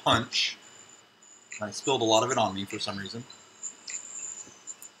Hawaiian Punch. I spilled a lot of it on me for some reason.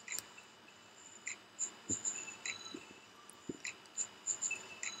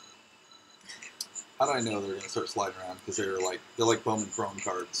 How do I know they're going to start sliding around? Because they're like Bowman Chrome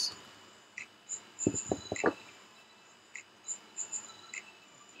cards.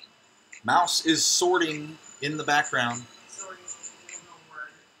 Mouse is sorting in the background.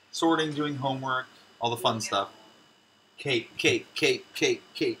 Sorting, doing homework, all the fun stuff. Cake.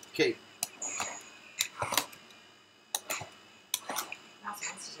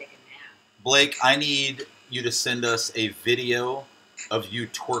 Blake, I need you to send us a video of you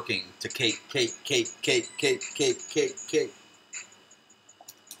twerking to cake.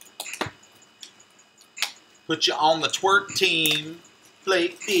 Put you on the twerk team,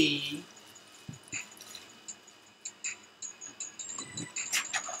 Blake D.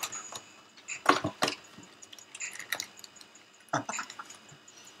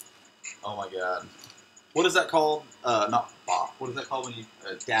 Oh my god. What is that called? Not bop. What is that called when you...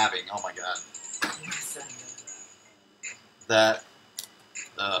 dabbing. Oh my god. That...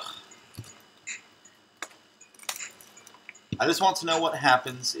 Ugh. I just want to know what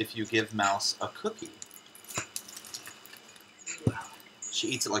happens if you give Mouse a cookie. She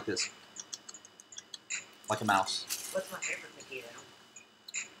eats it like this. Like a mouse. What's my favorite cookie,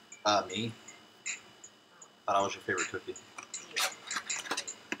 though? Me. Thought I was your favorite cookie.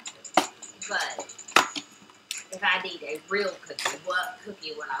 But if I need a real cookie, what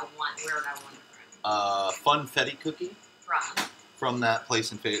cookie would I want? Where would I want it from? Funfetti cookie. From? From that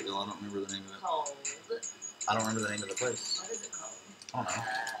place in Fayetteville. I don't remember the name of it. Cold. I don't remember the name of the place. What is it called? I don't know.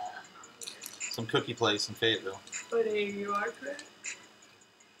 Some cookie place in Fayetteville. But you are correct.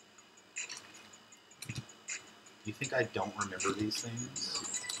 You think I don't remember these things?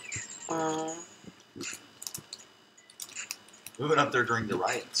 We went up there during the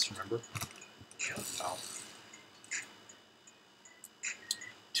riots, remember? Yep. Oh.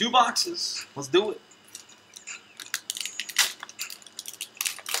 2 boxes. Let's do it.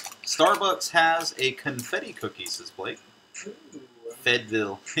 Starbucks has a confetti cookie, says Blake. Ooh.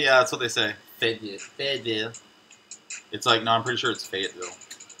 Fayetteville. Yeah, that's what they say. Fayetteville. It's like, no, I'm pretty sure it's Fayetteville.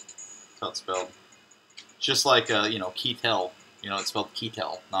 That's how it's spelled. Just like, Keitel. It's spelled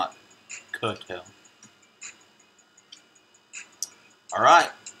Keitel, not Keitel. All right.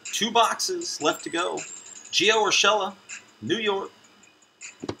 2 boxes left to go. Gio Urshela, New York.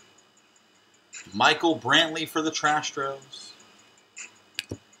 Michael Brantley for the Trastros.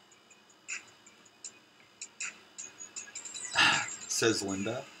 Says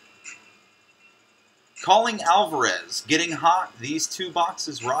Linda. Calling Alvarez. Getting hot. These 2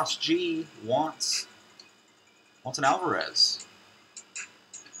 boxes. Ross G wants an Alvarez.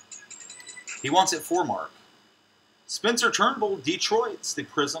 He wants it for Mark. Spencer Turnbull. Detroit's the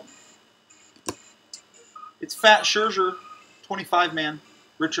Prism. It's Fat Scherzer. 25-man.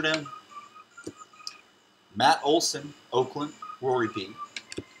 Richard M. Matt Olson. Oakland. Rory P.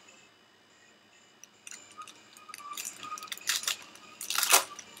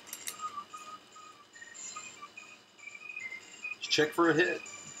 Check for a hit.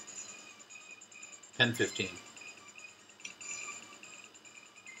 10-15.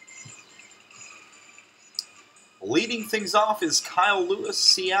 Leading things off is Kyle Lewis,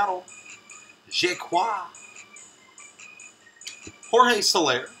 Seattle. Je crois. Jorge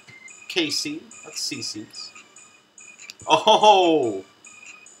Soler, KC. That's CC's. Oh,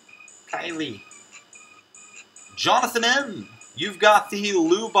 Kylie. Jonathan M. You've got the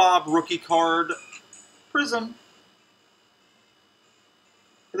Lou Bob rookie card Prism.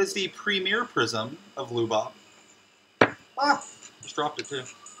 It is the Premier Prism of Lou Bob. Ah, just dropped it too.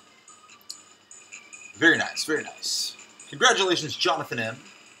 Very nice, very nice. Congratulations, Jonathan M.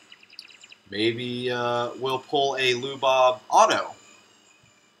 Maybe we'll pull a Lou Bob auto.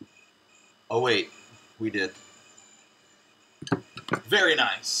 Oh wait, we did. Very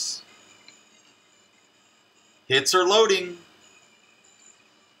nice. Hits are loading.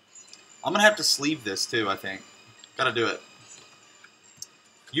 I'm going to have to sleeve this too, I think. Gotta do it.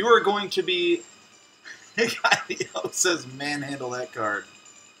 You are going to be... It says manhandle that card.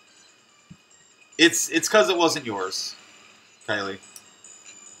 It's because it wasn't yours, Kylie.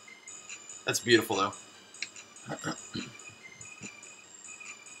 That's beautiful, though.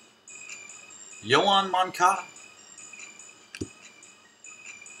 Yohan Moncada.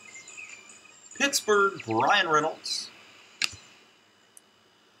 Pittsburgh, Brian Reynolds.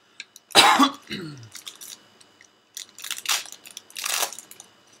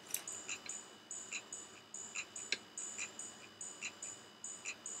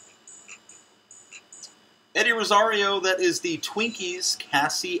 Eddie Rosario, that is the Twinkies,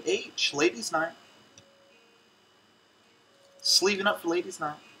 Cassie H. Ladies Night. Sleeving up for Ladies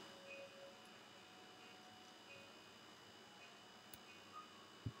Night.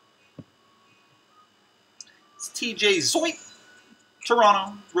 It's TJ Zoip,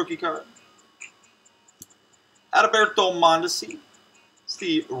 Toronto, rookie card. Adalberto Mondesi. It's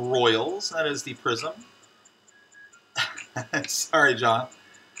the Royals. That is the Prism. Sorry, John.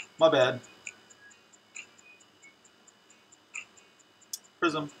 My bad.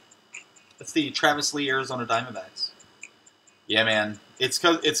 Prism. It's the Travis Lee Arizona Diamondbacks. Yeah, man. It's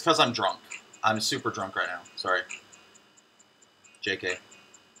cause I'm drunk. I'm super drunk right now. Sorry. JK.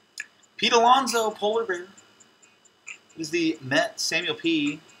 Pete Alonso, Polar Bear. Is the Met Samuel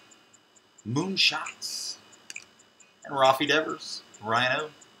P. Moonshots. And Rafi Devers. Ryan O.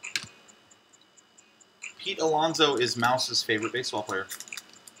 Pete Alonso is Mouse's favorite baseball player.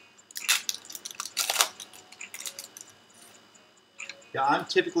 Yeah, I'm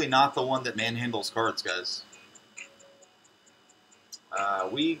typically not the one that manhandles cards, guys.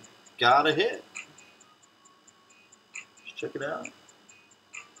 We got a hit. Let's check it out.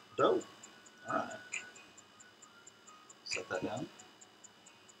 Dope. Alright. Set that down.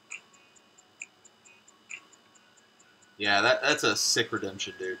 Yeah, that's a sick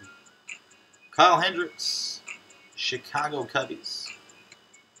redemption, dude. Kyle Hendricks, Chicago Cubbies.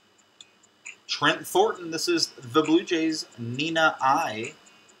 Trent Thornton, this is the Blue Jays, Nina I.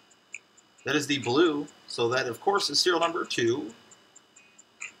 That is the blue, so that, of course, is serial number 2,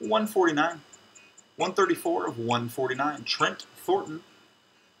 149. 134 of 149. Trent Thornton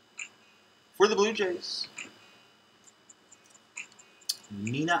for the Blue Jays.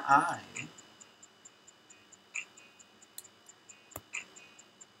 Nina I.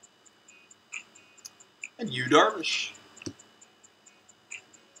 And Yu Darvish.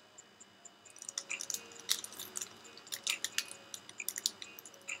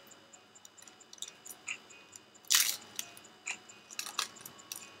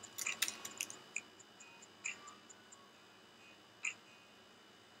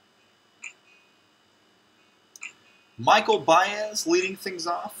 Michael Baez leading things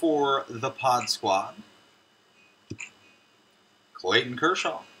off for the Pod Squad. Clayton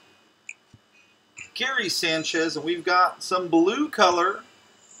Kershaw. Gary Sanchez, and we've got some blue color.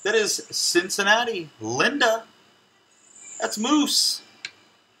 That is Cincinnati. Linda. That's Moose.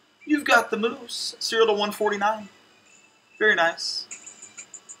 You've got the Moose. Serial to 149. Very nice.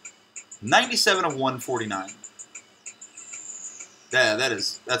 97 of 149. Yeah,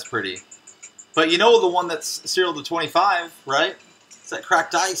 that's pretty. But you know the one that's serial to 25, right? It's that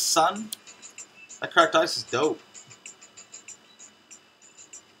cracked ice, son. That cracked ice is dope.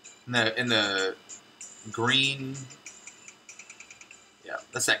 In the green. Yeah,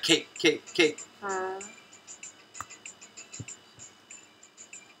 that's that cake.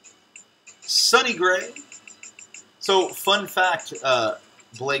 Sunny Gray. So, fun fact,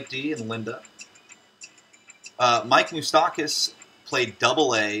 Blake D and Linda. Mike Moustakis played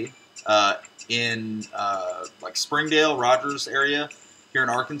Double-A in like Springdale, Rogers area here in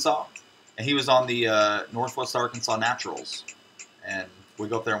Arkansas. And he was on the Northwest Arkansas Naturals. And we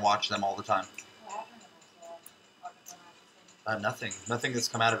go up there and watch them all the time. Nothing. Nothing that's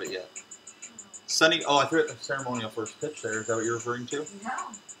come out of it yet. Sunny. Oh, I threw it the ceremonial first pitch there. Is that what you're referring to? No.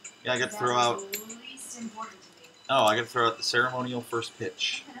 Yeah, I got to throw out. Least important to me. Oh, I got to throw out the ceremonial first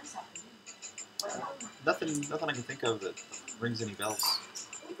pitch. Nothing I can think of that rings any bells.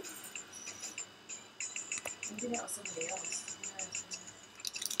 Maybe that was somebody else.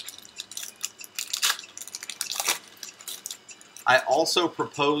 I also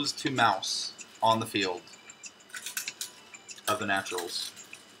proposed to Mouse on the field of the Naturals.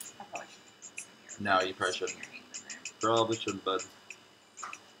 No, you probably shouldn't. Probably shouldn't, bud.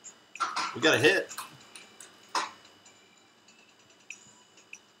 We got a hit.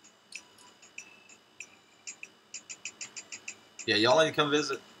 Yeah, y'all need to come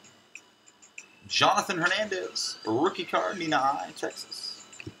visit. Jonathan Hernandez, a rookie card, Nina I, Texas.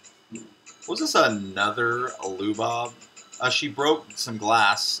 Was this another Lubob? She broke some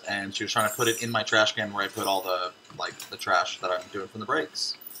glass, and she was trying to put it in my trash can where I put all the trash that I'm doing from the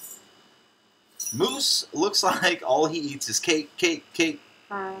breaks. Moose looks like all he eats is cake.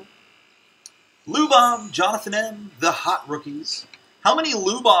 Lubob, Jonathan M, the hot rookies. How many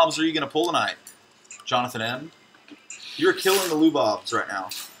Lubobs are you going to pull tonight, Jonathan M? You're killing the Lubobs right now.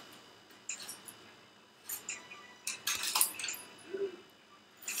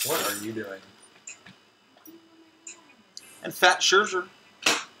 What are you doing? And Fat Scherzer.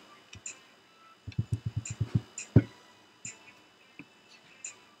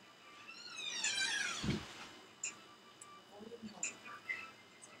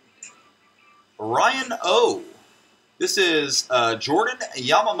 Ryan O. This is Jordan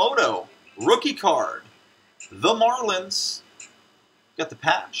Yamamoto, rookie card. The Marlins. Got the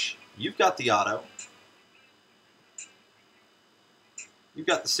patch. You've got the auto. You've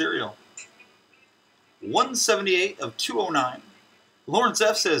got the serial. 178 of 209. Lawrence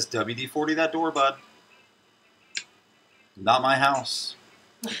F says, WD-40 that door, bud. Not my house.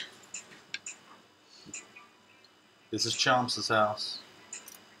 This is Chomps' house.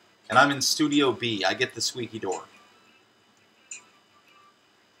 And I'm in Studio B. I get the squeaky door.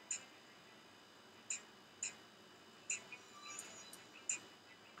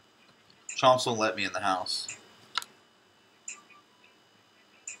 Chomps won't let me in the house.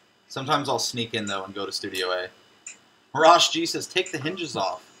 Sometimes I'll sneak in, though, and go to Studio A. Rosh G says, take the hinges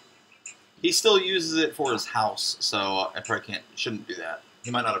off. He still uses it for his house, so I probably shouldn't do that.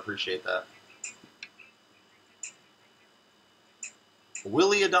 He might not appreciate that.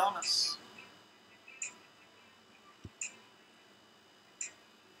 Willie Adamas.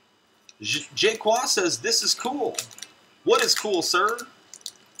 Jay Qua says, this is cool. What is cool, sir?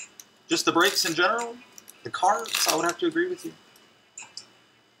 Just the breaks in general? The cards? I would have to agree with you.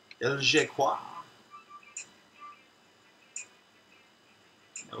 El Jequois.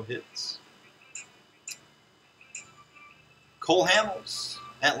 No hits. Cole Hamels.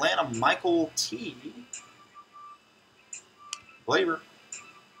 Atlanta, Michael T. Glaber.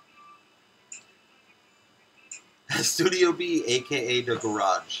 Studio B, a.k.a. The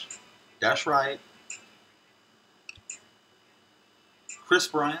Garage. Dash right. Chris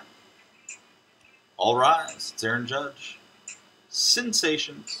Bryant. All Rise. It's Aaron Judge.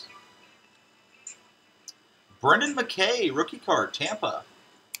 Sensations. Brendan McKay, rookie card, Tampa.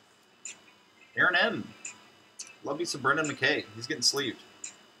 Aaron M. Love me some Brendan McKay. He's getting sleeved.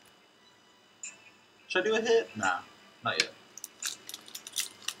 Should I do a hit? Nah, not yet.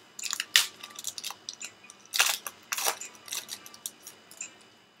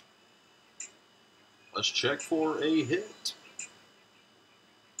 Let's check for a hit.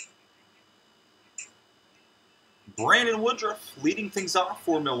 Brandon Woodruff leading things off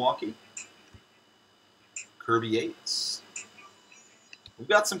for Milwaukee. Kirby Yates. We've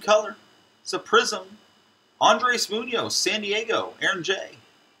got some color. It's a Prism. Andres Munoz, San Diego. Aaron J.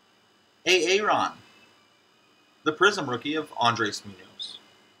 Aaron. The Prism rookie of Andres Munoz.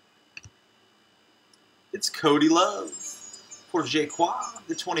 It's Cody Love for Jequois,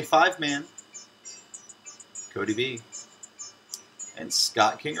 the 25-man. Cody B. And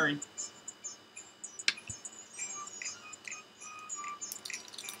Scott Kingery.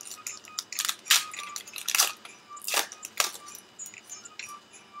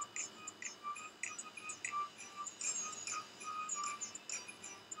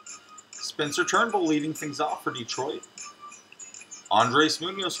 Spencer Turnbull leading things off for Detroit. Andres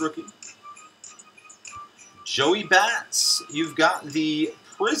Munoz, rookie. Joey Bats, you've got the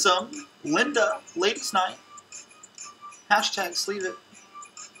Prism, Linda, Ladies Night. Hashtag sleeve it.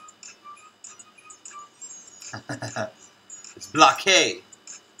 It's Blockade.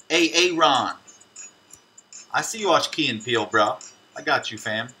 Ron. I see you watch Key and Peele, bro. I got you,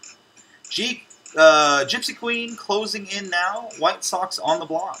 fam. Gypsy Queen closing in now. White Sox on the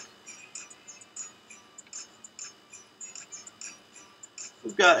block.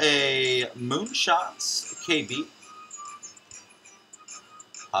 We've got a Moonshots KB.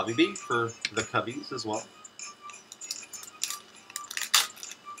 Hobby B for the Cubbies as well.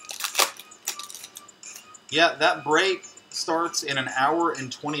 Yeah, that break starts in an hour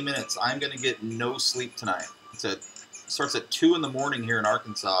and 20 minutes. I'm going to get no sleep tonight. It starts at 2 in the morning here in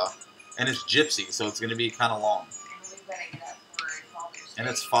Arkansas, and it's Gypsy, so it's going to be kind of long. And we've got to get up for Father's Day. And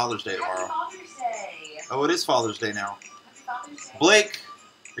it's Father's Day tomorrow. Happy Father's Day. Oh, it is Father's Day now. Happy Father's Day. Blake,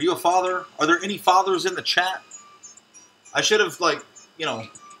 are you a father? Are there any fathers in the chat? I should have, like, you know,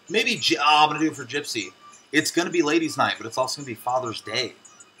 maybe, I'm going to do it for Gypsy. It's going to be Ladies' Night, but it's also going to be Father's Day.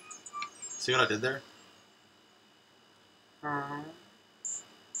 See what I did there?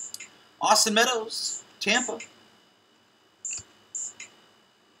 Austin Meadows, Tampa.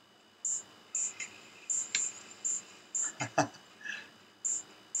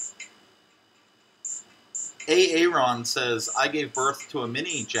 Aaron says, I gave birth to a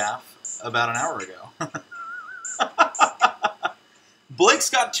mini Jaff about an hour ago. Blake's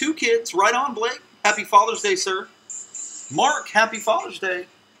got 2 kids. Right on, Blake. Happy Father's Day, sir. Mark, happy Father's Day.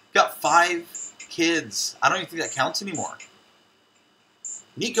 Got 5 kids. I don't even think that counts anymore.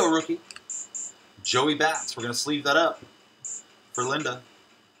 Nico, rookie. Joey Bats. We're going to sleeve that up for Linda.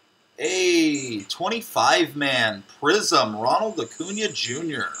 A 25-man Prism Ronald Acuna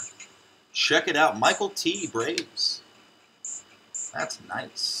Jr. Check it out. Michael T. Braves. That's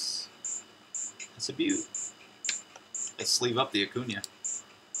nice. That's a beaut. Let's sleeve up the Acuna.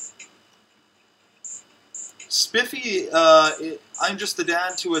 Spiffy, I'm just the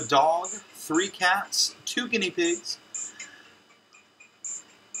dad to a dog, 3 cats, 2 guinea pigs,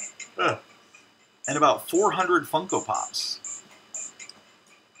 and about 400 Funko Pops.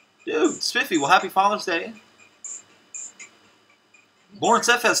 Dude, Spiffy, well, happy Father's Day. Lawrence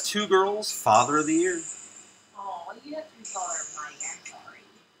F. has 2 girls, Father of the Year. Oh, you have to be father of mine. I'm sorry.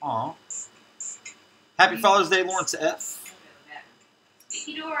 Aw. Happy Father's Day, Lawrence F.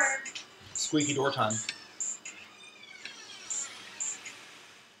 Squeaky door. Squeaky door time.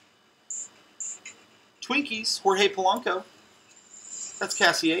 Twinkies, Jorge Polanco. That's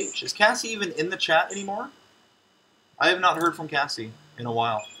Cassie H. Is Cassie even in the chat anymore? I have not heard from Cassie in a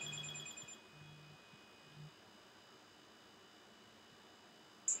while.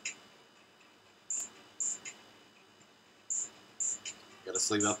 Gotta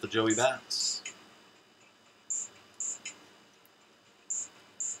sleeve up the Joey Bats.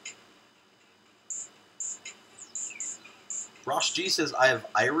 Rosh G says, I have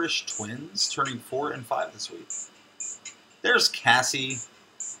Irish twins turning 4 and 5 this week. There's Cassie.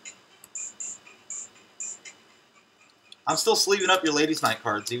 I'm still sleeving up your Ladies' Night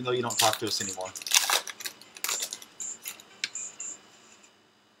cards, even though you don't talk to us anymore.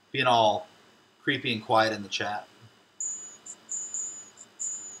 Being all creepy and quiet in the chat.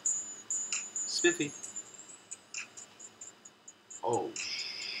 Spiffy. Oh,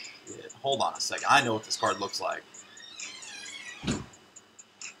 shit. Hold on a second. I know what this card looks like.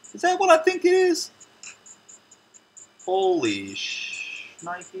 Is that what I think it is? Holy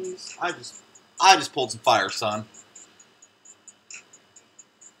Nikes. I just pulled some fire, son.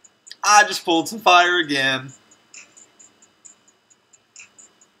 I just pulled some fire again.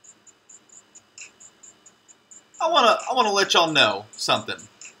 I wanna let y'all know something.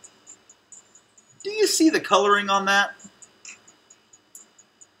 Do you see the coloring on that?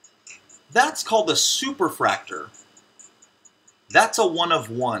 That's called a superfractor. That's a 1 of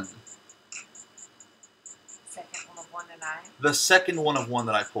 1. Second one of 1 tonight. The second 1 of 1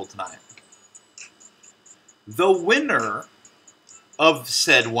 that I pulled tonight. The winner of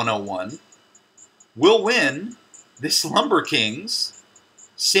said 101 will win this Lumber Kings,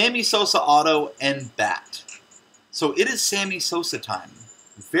 Sammy Sosa auto, and bat. So it is Sammy Sosa time.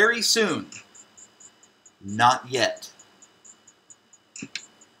 Very soon. Not yet.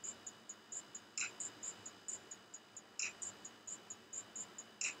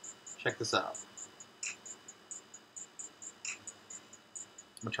 Check this out.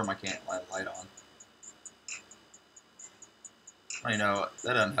 I'm going to turn my light on. I know,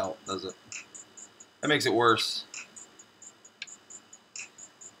 that doesn't help, does it? That makes it worse.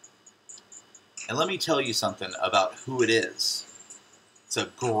 And let me tell you something about who it is. It's a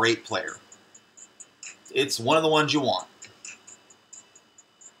great player. It's one of the ones you want.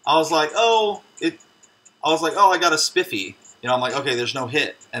 I was like, I got a spiffy. You know, I'm like, okay, there's no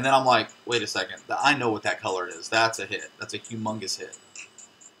hit. And then I'm like, wait a second. I know what that color is. That's a hit. That's a humongous hit.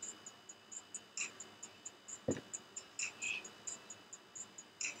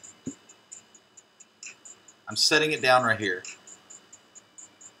 I'm setting it down right here.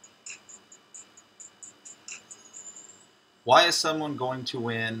 Why is someone going to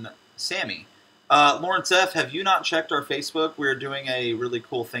win Sammy? Lawrence F., have you not checked our Facebook? We're doing a really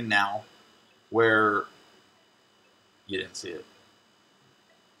cool thing now where... You didn't see it.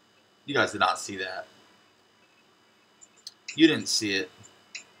 You guys did not see that. You didn't see it.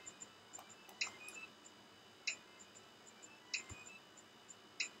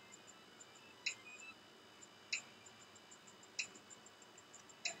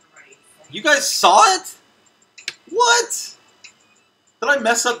 You guys saw it? What? Did I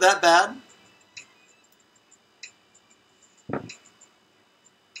mess up that bad?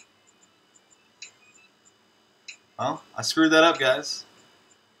 Well, I screwed that up, guys.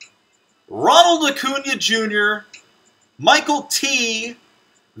 Ronald Acuna Jr., Michael T.,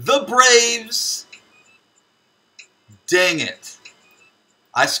 the Braves. Dang it.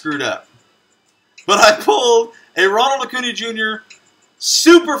 I screwed up. But I pulled a Ronald Acuna Jr.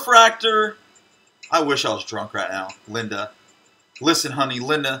 Superfractor. I wish I was drunk right now. Linda. Listen, honey.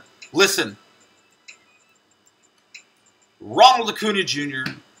 Linda. Listen. Ronald Acuna Jr.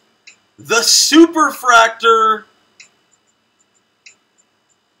 The Superfractor.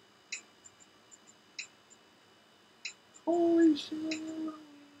 Holy shit.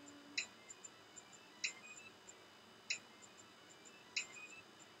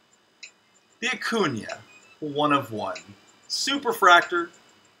 The Acuna. 1 of 1. Superfractor.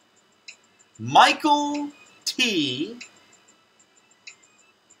 Michael T.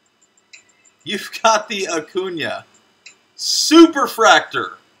 You've got the Acuna.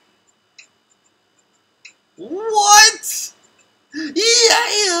 Superfractor. What?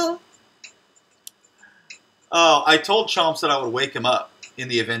 Yeah! Oh, I told Chomps that I would wake him up in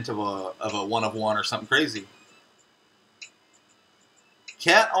the event of a 1 of 1 or something crazy.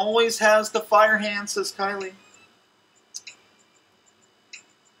 Cat always has the fire hand, says Kylie.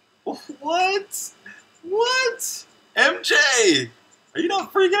 What? What? MJ! Are you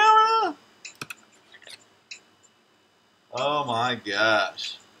not freaking out right now? Oh my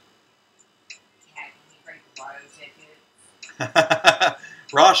gosh. Yeah, can you break the lotto ticket?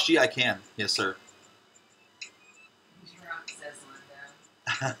 Rosh G, I can. Yes, sir. Drunk, says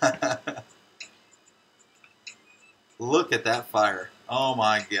Linda. Look at that fire. Oh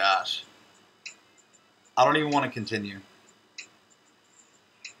my gosh. I don't even want to continue.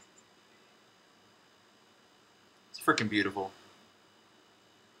 It's freaking beautiful.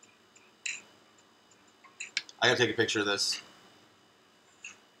 I gotta take a picture of this.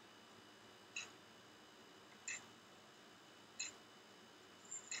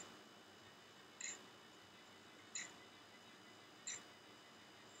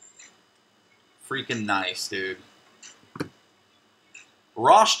 Freaking nice, dude.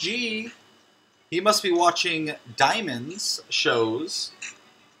 Rosh G, he must be watching Diamonds shows.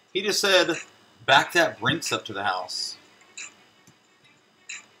 He just said, back that Brinks up to the house.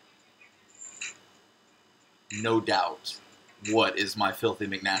 No doubt. What is my filthy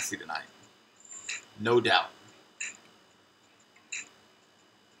McNasty tonight? No doubt. I'm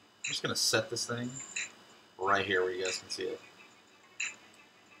just going to set this thing right here where you guys can see it.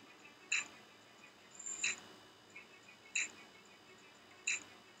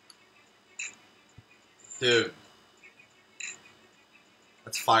 Dude.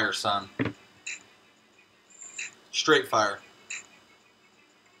 That's fire, son. Straight fire.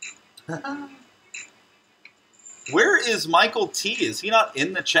 Where is Michael T? Is he not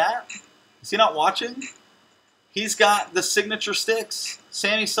in the chat? Is he not watching? He's got the signature sticks.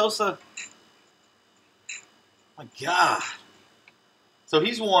 Sammy Sosa. My God. So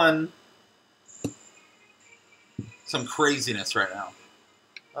he's won some craziness right now.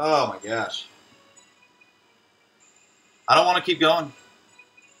 Oh my gosh. I don't want to keep going.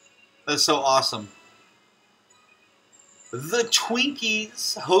 That's so awesome. The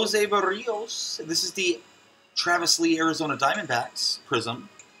Twinkies, Jose Barrios. This is the Travis Lee Arizona Diamondbacks Prism.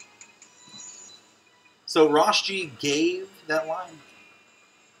 So Rosh G gave that line.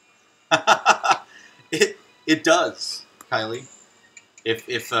 It does, Kylie.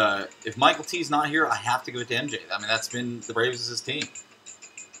 If Michael T's not here, I have to give it to MJ. I mean, that's been the Braves' his team.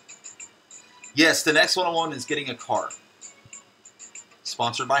 Yes, the next 101 is getting a car.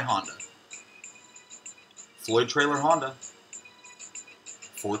 Sponsored by Honda. Floyd Trailer Honda.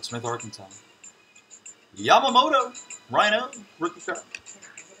 Fort Smith, Arkansas. Yamamoto. Rhino. Rookie card.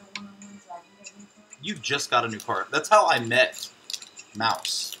 You just got a new car. That's how I met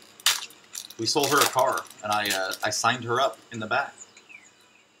Mouse. We sold her a car, and I signed her up in the back.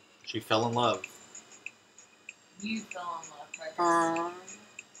 She fell in love. You fell in love, right?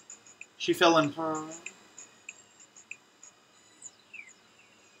 She fell in.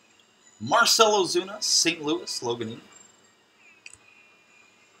 Marcelo Zuna, St. Louis, Loganine.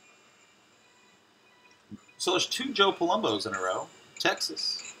 So there's 2 Joe Palombos in a row.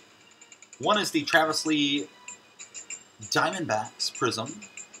 Texas. One is the Travis Lee Diamondbacks Prism.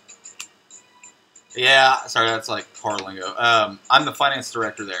 Yeah, sorry, that's like car lingo. I'm the finance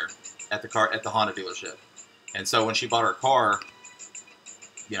director there at the Honda dealership, and so when she bought her car,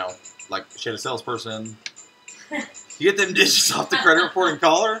 you know, like she had a salesperson. You get them digits off the credit report and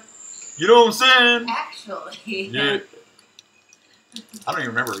call her. You know what I'm saying? Actually, yeah. I don't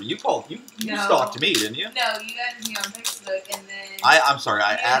even remember. You stalked me, didn't you? No, you added me on Facebook, and then I'm sorry,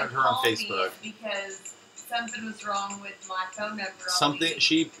 I added her on Facebook because something was wrong with my phone number. Something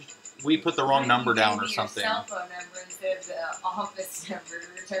we put the wrong number down or something. Cell phone number instead of the office number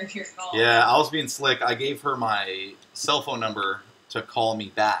to return your call. Yeah, I was being slick. I gave her my cell phone number to call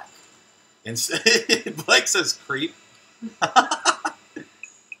me back. And Blake says creep.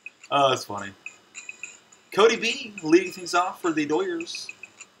 Oh, that's funny. Cody B leading things off for the Doyers.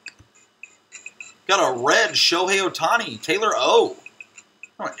 Got a red Shohei Ohtani. Taylor O.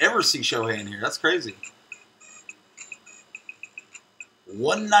 I don't ever see Shohei in here. That's crazy.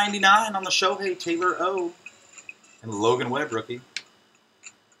 $199 on the Shohei Taylor O. And Logan Webb rookie.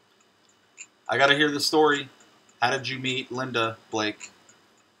 I got to hear the story. How did you meet Linda, Blake?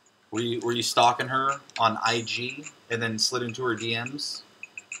 Were you stalking her on IG and then slid into her DMs?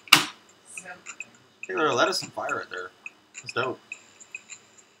 Taylor, that is some fire right there. That's dope.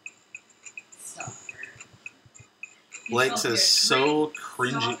 Blake says so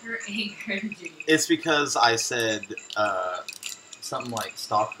cringy. It's because I said something like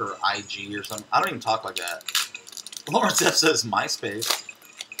stalk her IG or something. I don't even talk like that. Lawrence F says MySpace.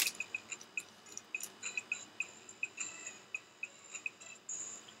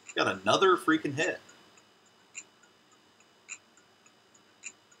 Got another freaking hit.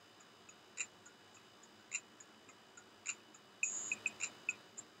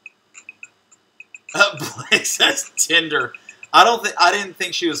 Blake says Tinder. I didn't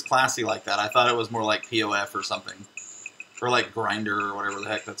think she was classy like that. I thought it was more like POF or something. Or like Grindr or whatever the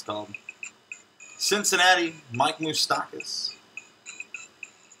heck that's called. Cincinnati, Mike Moustakas.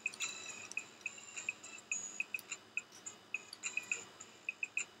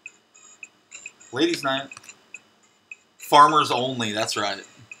 Ladies' night. Farmers only, that's right.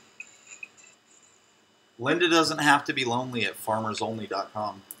 Linda doesn't have to be lonely at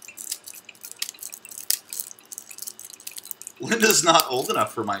farmersonly.com. Linda's not old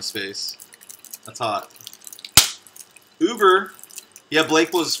enough for MySpace. That's hot. Uber. Yeah,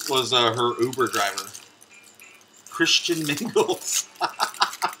 Blake was her Uber driver. Christian Mingles.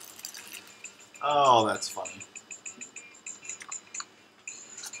 Oh, that's funny.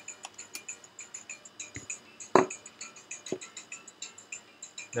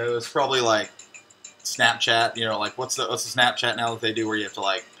 No, it was probably like Snapchat. You know, like what's the Snapchat now that they do where you have to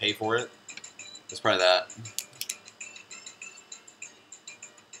like pay for it? It's probably that.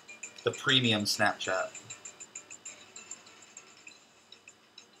 The premium Snapchat.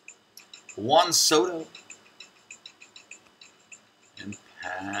 Juan Soto. And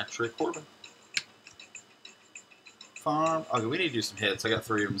Patrick Corbin. Farm. Okay, we need to do some hits. I got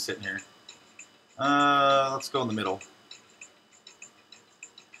 3 of them sitting here. Let's go in the middle.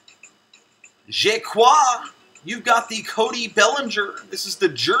 Jacquois. You've got the Cody Bellinger. This is the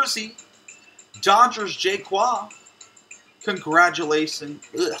jersey. Dodgers Jacquois. Congratulations.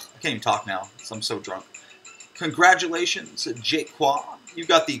 Ugh, I can't even talk now, so I'm so drunk. Congratulations, Jacquois. You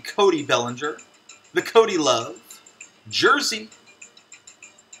got the Cody Bellinger, the Cody Love, jersey.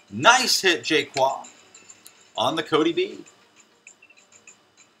 Nice hit, Jacquois, on the Cody B.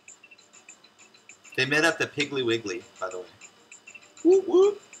 They met at the Piggly Wiggly, by the way. Whoop,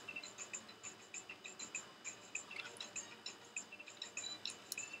 whoop.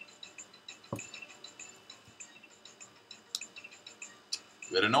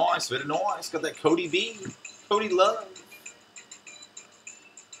 Very nice, very nice. Got that Cody B. Cody Love.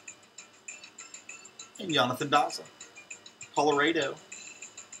 And Jonathan Daza. Colorado.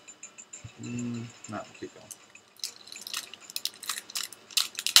 No, keep going.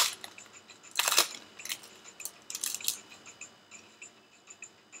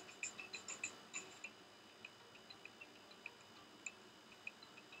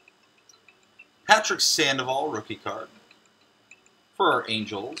 Patrick Sandoval, rookie card. For our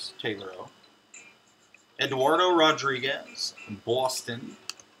Angels, Taylor O. Eduardo Rodriguez, Boston.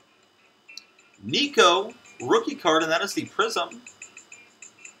 Nico, rookie card, and that is the Prism.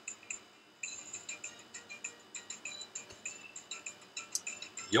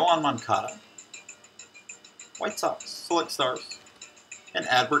 Yohan Moncada, White Sox, Select Stars, and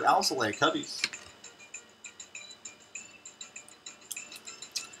Adbert Alzolay, Cubbies.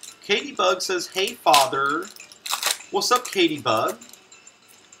 Katie Bug says, "Hey, Father." What's up, Katie Bug?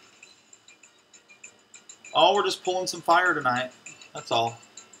 Oh, we're just pulling some fire tonight. That's all.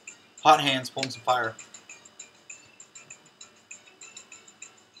 Hot hands pulling some fire.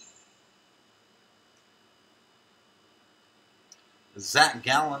 Zach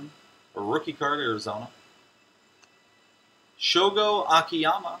Gallen, a rookie card, Arizona. Shogo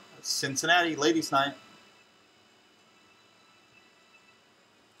Akiyama, Cincinnati, Ladies Night.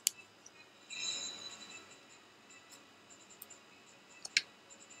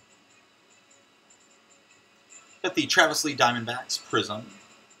 Got the Travis Lee Diamondbacks, Prism.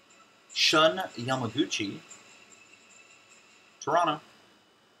 Shun Yamaguchi, Toronto.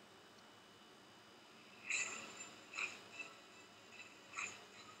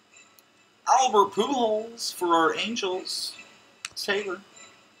 Albert Pujols for our Angels, Taylor.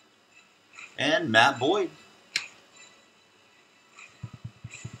 And Matt Boyd.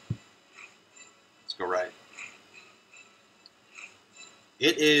 Let's go right.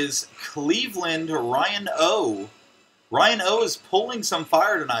 It is Cleveland, Ryan O. Ryan O is pulling some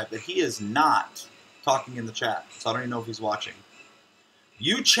fire tonight, but he is not talking in the chat, so I don't even know if he's watching.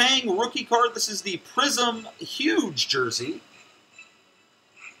 Yu Chang, rookie card. This is the Prism Huge jersey.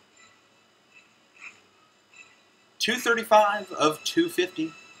 235 of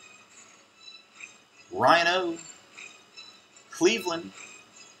 250. Ryan O. Cleveland.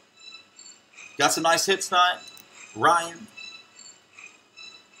 Got some nice hits tonight. Ryan.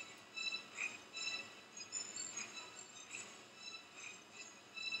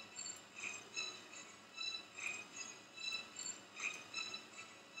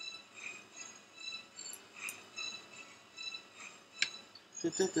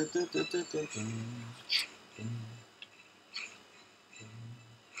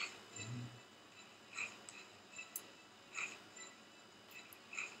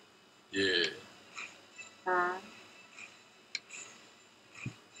 Yeah.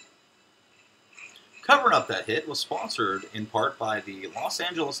 Covering up that hit was sponsored in part by the Los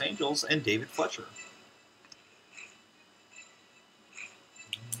Angeles Angels and David Fletcher.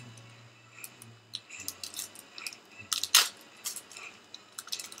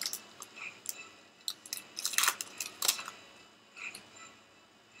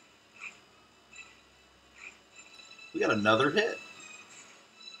 We got another hit.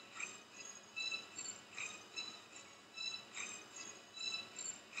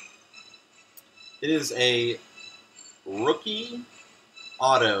 It is a rookie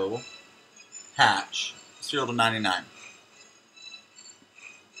auto patch, 0/99.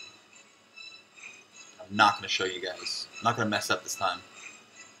 I'm not going to show you guys. I'm not going to mess up this time.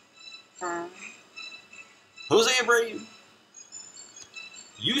 Jose Abreu.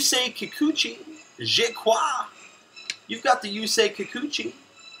 Yusei Kikuchi. Je crois. You've got the Yusei Kikuchi.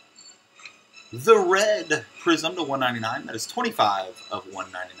 The red Prism to 199. That is 25 of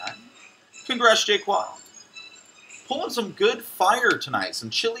 199. Congrats, Jaquan. Pulling some good fire tonight. Some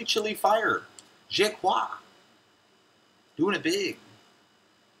chilly fire. Jaquan. Doing it big.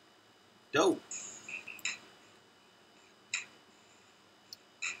 Dope.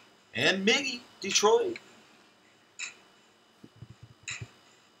 And Miggy, Detroit.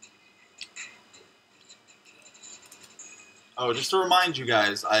 Oh, just to remind you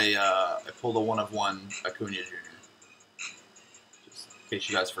guys, I pulled a 1/1 Acuna Jr. Just in case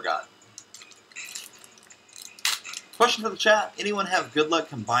you guys forgot. Question for the chat. Anyone have good luck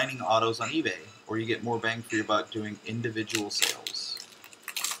combining autos on eBay? Or you get more bang for your buck doing individual sales?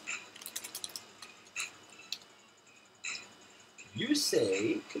 You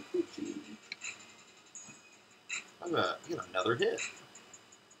say Kikuchi. I get another hit.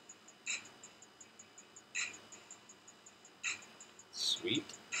 Sweet.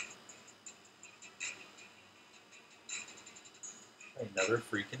 Another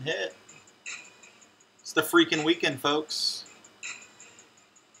freaking hit. It's the freaking weekend, folks.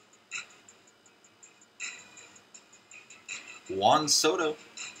 Juan Soto.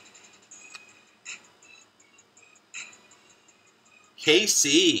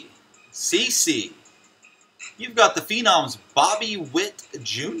 KC. CC. You've got the Phenoms Bobby Witt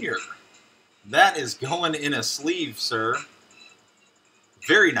Jr. That is going in a sleeve, sir.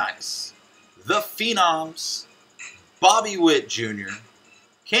 Very nice. The Phenoms, Bobby Witt Jr.,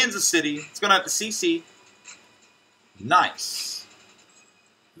 Kansas City. It's going out to CC. Nice.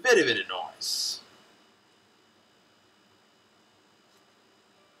 Very, very nice.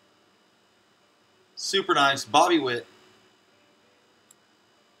 Super nice. Bobby Witt.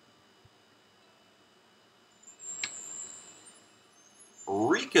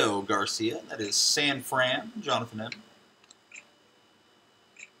 Rico Garcia. That is San Fran. Jonathan M.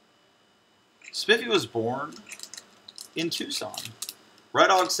 Spiffy was born in Tucson.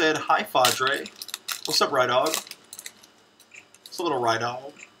 Rydog said, hi, Fadre. What's up, Rydog? It's a little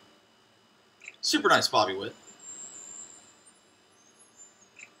Rydog. Super nice Bobby Witt.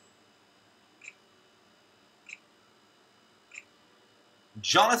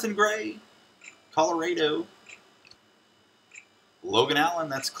 Jonathan Gray, Colorado. Logan Allen,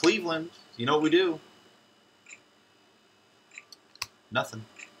 that's Cleveland. You know what we do? Nothing.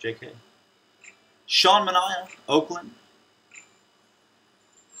 JK. Sean Manaea, Oakland.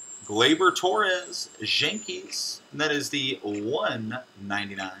 Gleyber Torres, Yankees. And that is the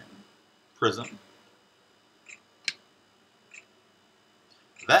 199 Prism.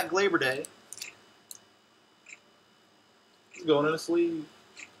 That Gleyber Day is going in a sleeve.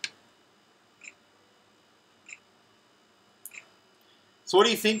 So what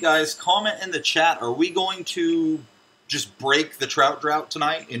do you think, guys? Comment in the chat. Are we going to just break the trout drought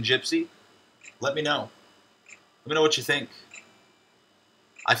tonight in Gypsy? Let me know. Let me know what you think.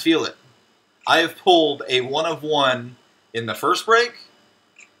 I feel it. I have pulled a 1 of 1 in the first break.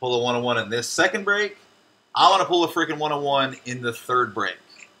 Pull a 1 of 1 in this second break. I want to pull a freaking 1 of 1 in the third break.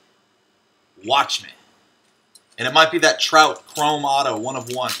 Watch me. And it might be that Trout Chrome Auto 1 of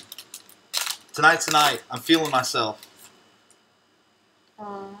 1. Tonight's the night. I'm feeling myself.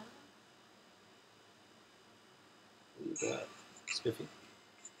 Leave that. Spiffy.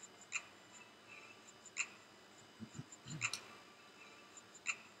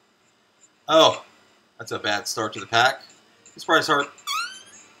 Oh, that's a bad start to the pack. It's Bryce Hart.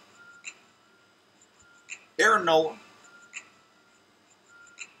 Aaron Nola.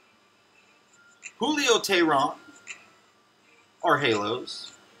 Julio Teheran. Our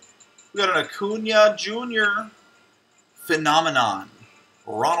Halos. We got an Acuna Jr. Phenomenon.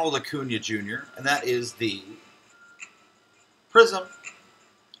 Ronald Acuna Jr. And that is the Prism.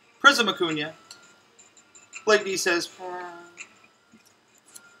 Prism Acuna. Blake D says,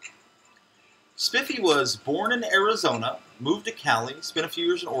 Spiffy was born in Arizona, moved to Cali, spent a few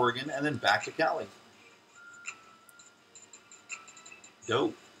years in Oregon, and then back to Cali.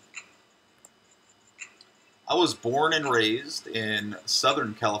 Dope. I was born and raised in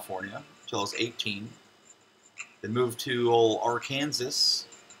Southern California until I was 18. Then moved to old Arkansas.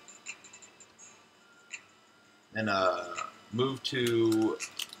 Then moved to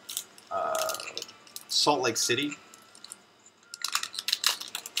Salt Lake City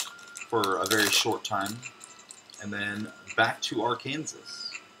for a very short time. And then back to Arkansas.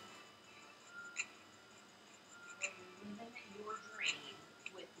 Your dream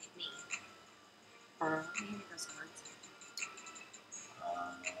with me.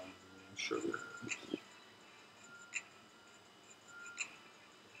 Sure.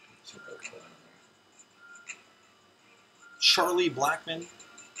 Charlie Blackmon.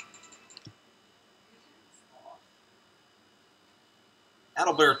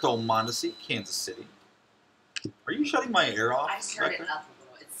 Adalberto Mondesi, Kansas City. Are you shutting my air off? I started up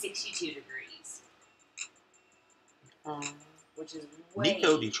a little. It's 62 degrees. Which is way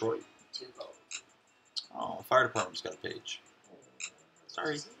Nico, Detroit. too cold. Oh, fire department's got a page.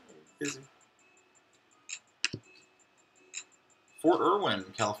 Sorry. Busy. Fort Irwin,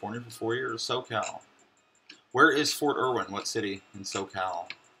 California for 4 years. SoCal. Where is Fort Irwin? What city in SoCal?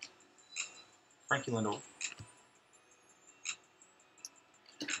 Frankie Lindor.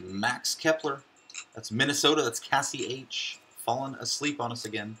 Max Kepler. That's Minnesota. That's Cassie H. Fallen asleep on us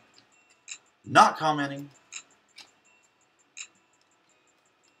again. Not commenting.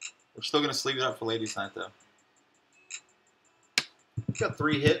 We're still going to sleeve it up for ladies' night, though. We've got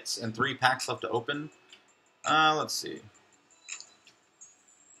 3 hits and 3 packs left to open. Let's see.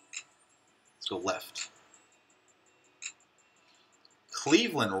 Let's go left.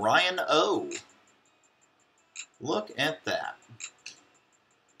 Cleveland, Ryan O. Look at that.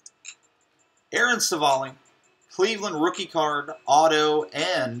 Aaron Savali, Cleveland rookie card, auto,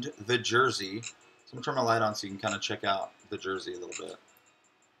 and the jersey. So I'm going to turn my light on so you can kind of check out the jersey a little bit.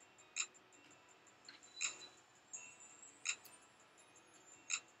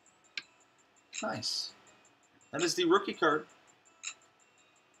 Nice. That is the rookie card.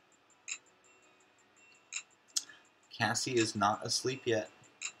 Cassie is not asleep yet.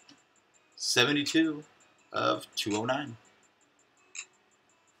 72 of 209.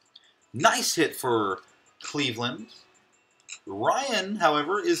 Nice hit for Cleveland. Ryan,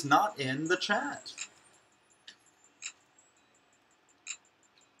 however, is not in the chat.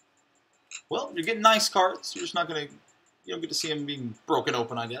 Well, you're getting nice cards. You're just not going to, you don't get to see them being broken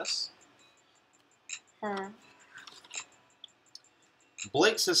open, I guess.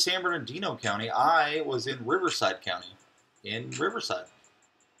 Blake says San Bernardino County. I was in Riverside County. In Riverside.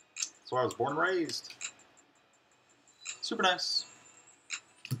 That's where I was born and raised. Super nice.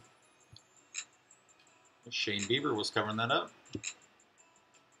 Shane Bieber was covering that up.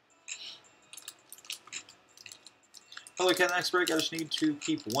 Hello, Cat Next break. I just need to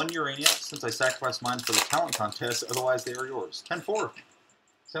keep one Urania since I sacrificed mine for the talent contest. Otherwise, they are yours. 10-4.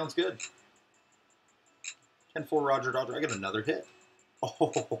 Sounds good. 10-4, Roger Dodger. I got another hit.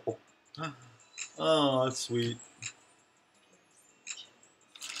 Oh, oh, that's sweet.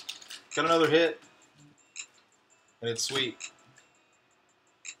 Got another hit. And it's sweet.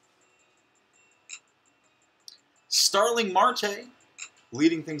 Starling Marte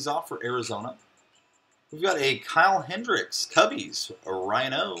leading things off for Arizona. We've got a Kyle Hendricks, Cubbies, a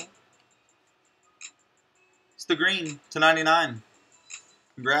Ryan O. It's the green to 99.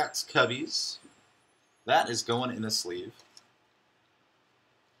 Congrats, Cubbies. That is going in the sleeve.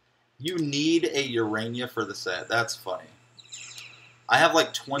 You need a Urania for the set. That's funny. I have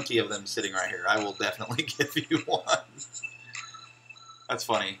like 20 of them sitting right here. I will definitely give you one. That's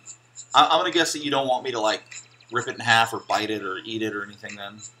funny. I'm going to guess that you don't want me to like rip it in half or bite it or eat it or anything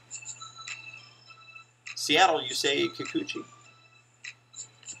then. Seattle, you say Kikuchi.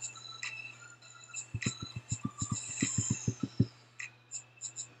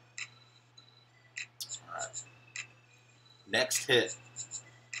 All right. Next hit.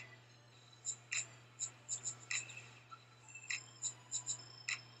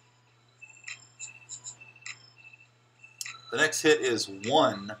 The next hit is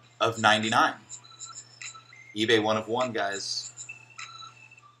 1 of 99. eBay 1 of 1, guys.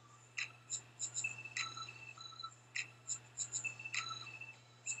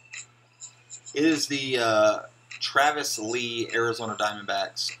 It is the Travis Lee Arizona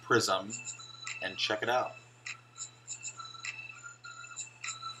Diamondbacks Prism, and check it out.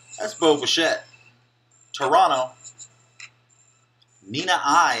 That's Bo Bichette. Toronto. Nina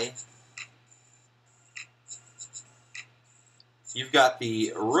I. You've got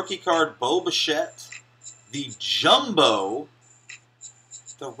the rookie card Bo Bichette, the jumbo,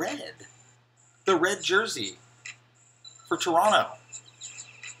 the red jersey for Toronto.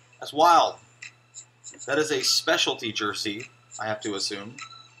 That's wild. That is a specialty jersey, I have to assume.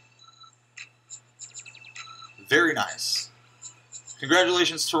 Very nice.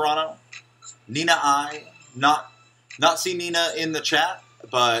 Congratulations, Toronto. Nina I. Not see Nina in the chat,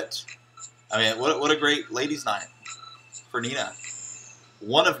 but I mean, what a great ladies' night for Nina.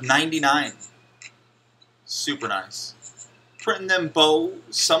 1 of 99. Super nice. Printing them bows.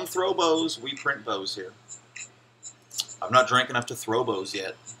 Some throw bows. We print bows here. I've not drank enough to throw bows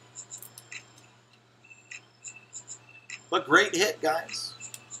yet. But great hit, guys.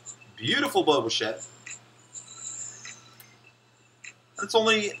 Beautiful Bo Bichette. It's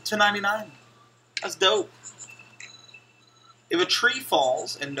only $2.99. That's dope. If a tree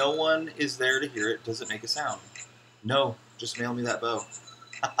falls and no one is there to hear it, does it make a sound? No. Just mail me that bow.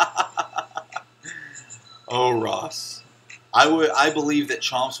 Oh, Ross. I believe that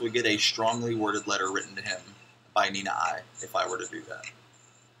Chomps would get a strongly worded letter written to him by Nina I if I were to do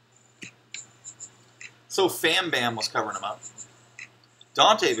that. So Fam Bam was covering him up.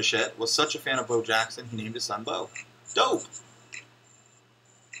 Dante Bichette was such a fan of Bo Jackson, he named his son Bo. Dope.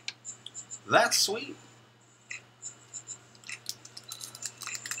 That's sweet.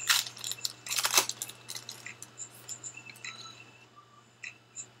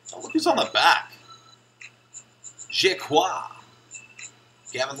 Oh, look who's on the back. Je crois.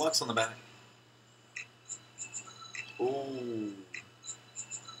 Gavin Lux on the back. Ooh.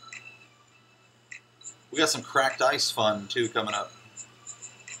 We got some cracked ice fun, too, coming up.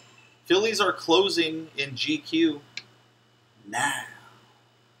 Phillies are closing in GQ now.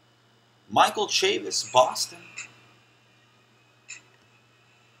 Michael Chavis, Boston.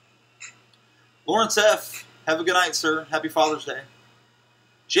 Lawrence F., have a good night, sir. Happy Father's Day.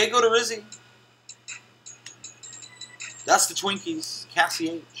 Jago DeRizzi. That's the Twinkies. Cassie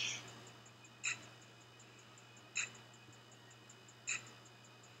H.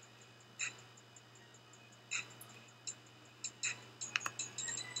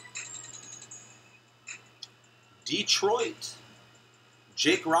 Detroit.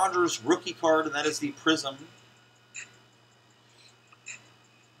 Jake Rogers rookie card, and that is the Prism.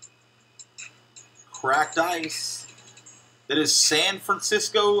 cracked ice. That is San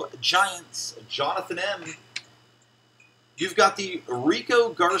Francisco Giants, Jonathan M. You've got the Rico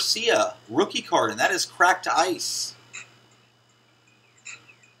Garcia rookie card, and that is cracked ice.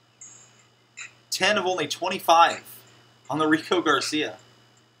 10 of only 25 on the Rico Garcia.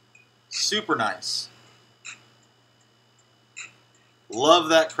 Super nice. Love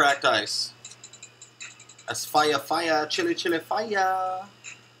that cracked ice. That's fire, fire, chili, chili, fire.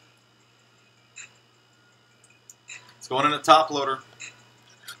 It's going in a top loader.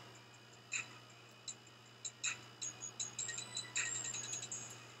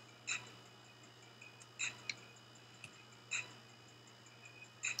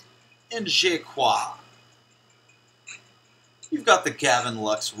 And Je crois. You've got the Gavin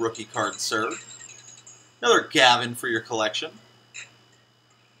Lux rookie card, sir. Another Gavin for your collection.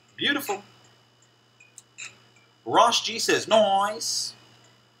 Beautiful. Ross G says, nice.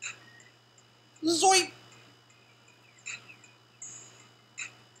 Zoink.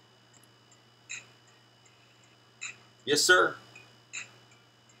 Yes, sir.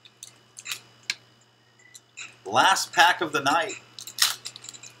 Last pack of the night.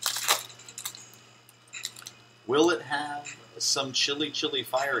 Will it have some chili, chili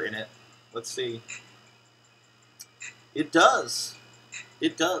fire in it? Let's see. It does.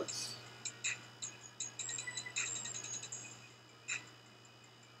 It does.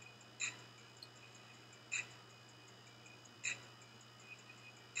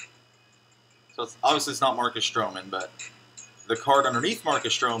 So obviously it's not Marcus Stroman, but the card underneath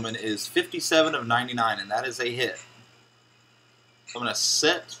Marcus Stroman is 57 of 99, and that is a hit. So I'm going to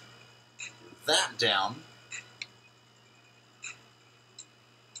set that down.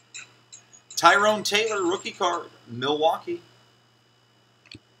 Tyrone Taylor, rookie card, Milwaukee.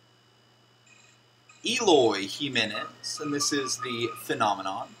 Eloy Jimenez, and this is the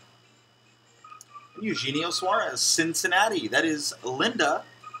Phenomenon. And Eugenio Suarez, Cincinnati. That is Linda.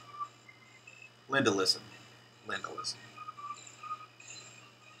 Linda, listen. Linda, listen.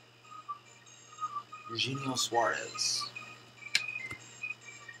 Eugenio Suarez.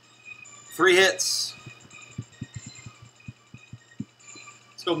 3 hits.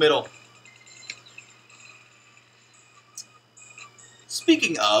 Let's go middle.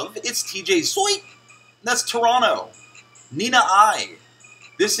 Speaking of, it's TJ Zoit. That's Toronto. Nina I.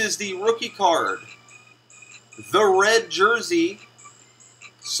 This is the rookie card. The red jersey.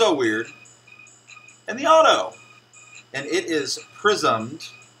 So weird. And the auto. And it is prismed.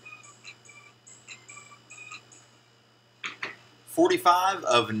 45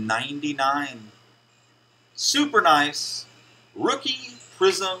 of 99. Super nice. Rookie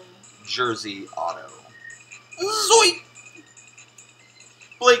prism jersey auto. Zoit!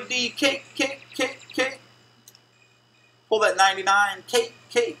 Blake D, cake, cake, cake, cake. Pull that 99, cake,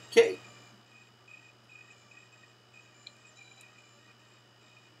 cake, cake.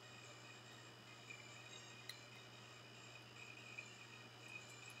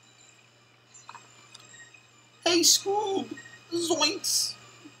 Hey, Scoob, zoinks.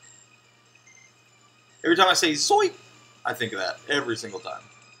 Every time I say zoink, I think of that every single time.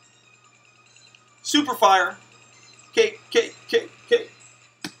 Super fire, cake, cake, cake, cake.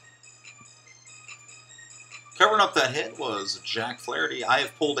 Covering up that hit was Jack Flaherty. I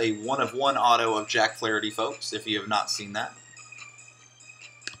have pulled a 1-of-1 auto of Jack Flaherty, folks, if you have not seen that.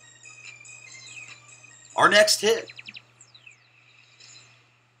 Our next hit.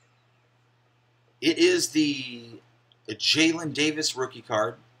 It is the Jalen Davis rookie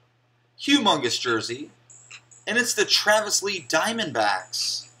card. Humongous jersey. And it's the Travis Lee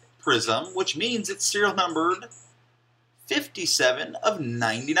Diamondbacks prism, which means it's serial numbered 57 of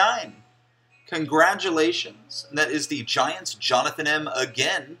 99. Congratulations. And that is the Giants' Jonathan M.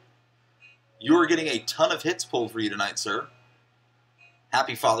 again. You are getting a ton of hits pulled for you tonight, sir.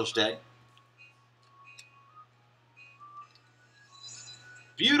 Happy Father's Day.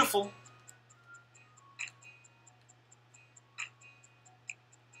 Beautiful.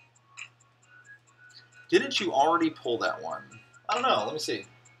 Didn't you already pull that one? I don't know. Let me see.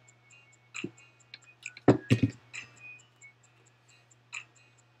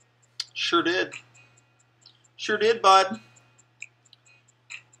 Sure did. Sure did, bud.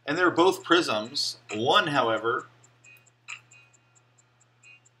 And they're both prisms. One, however,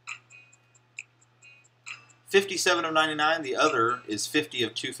 57 of 99. The other is 50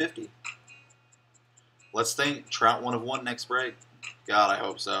 of 250. Let's think. Trout 1-of-1 next break. God, I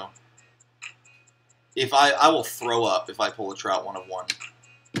hope so. If I will throw up if I pull a Trout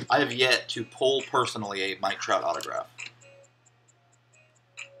 1-of-1. I have yet to pull personally a Mike Trout autograph.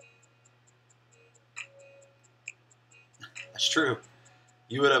 That's true.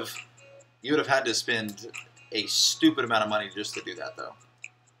 You would have You would have had to spend a stupid amount of money just to do that, though.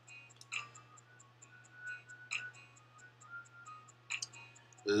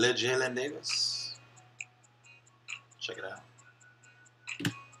 Jalen Davis. Check it out.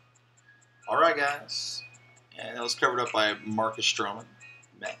 All right, guys. And that was covered up by Marcus Stroman.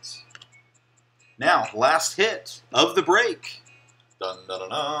 Mets. Now, last hit of the break. Dun, dun, dun,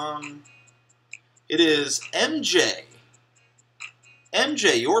 dun. It is MJ.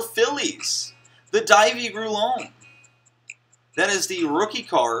 MJ, your Phillies. The Divey Grulon. That is the rookie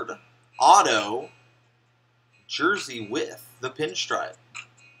card, auto, jersey with the pinstripe.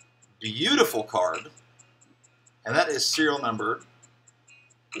 Beautiful card. And that is serial number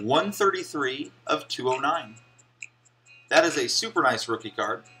 133 of 209. That is a super nice rookie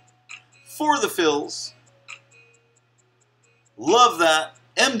card for the Phils. Love that.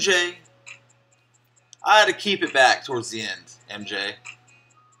 MJ. I had to keep it back towards the end, MJ.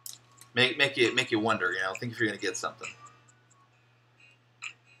 Make you wonder, you know, think if you're going to get something.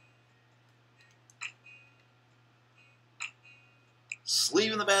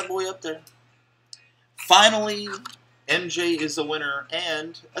 Sleeving the bad boy up there. Finally, MJ is the winner,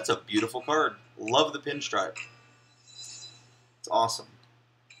 and that's a beautiful card. Love the pinstripe. It's awesome.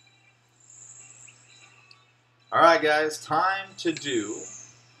 All right, guys, time to do...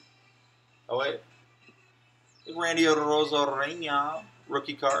 Oh, wait. Randy Rosarena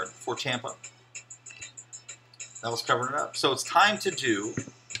rookie card for Tampa. That was covering it up. So it's time to do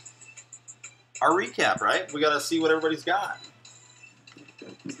our recap, right? We got to see what everybody's got.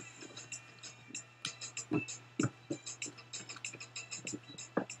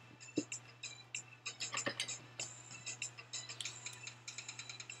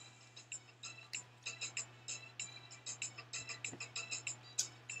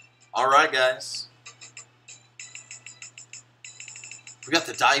 All right, guys. We got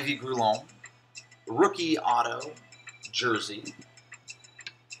the Divey Grulon, rookie auto jersey.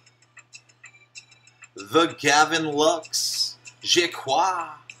 The Gavin Lux, Je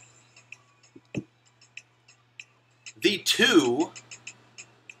Crois. The 2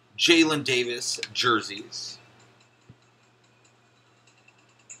 Jalen Davis jerseys.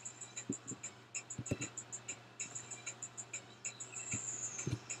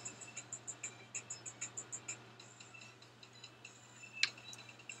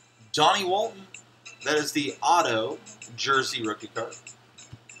 Donnie Walton, that is the auto jersey rookie card.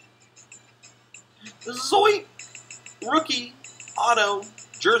 The Zoe rookie auto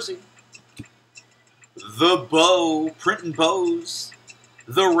jersey. The Bow, Printin' Bows,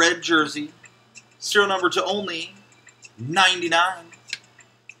 the red jersey. Serial number to only 99.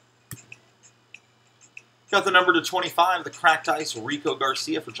 Got the number to 25, the cracked ice Rico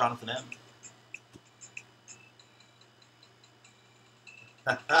Garcia for Jonathan M.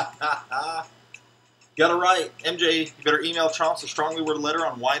 Got it right. MJ, you better email Charles a strongly worded letter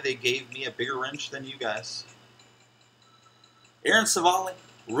on why they gave me a bigger wrench than you guys. Aaron Savali,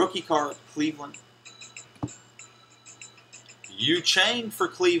 rookie card, Cleveland. U-Chain for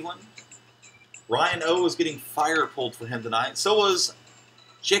Cleveland. Ryan O was getting fire pulled for him tonight. So was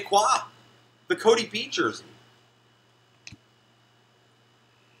Je Crois, the Cody P jersey.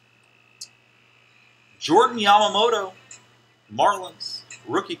 Jordan Yamamoto, Marlins,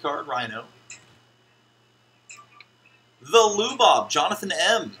 rookie card, Ryan O. The Lubob, Jonathan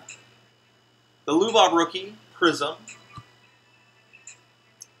M. The Lubob rookie, Prism.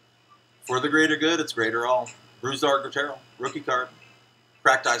 For the greater good, it's greater all. Brusdar Gutierrez, rookie card.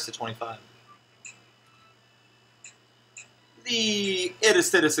 Cracked ice to 25. The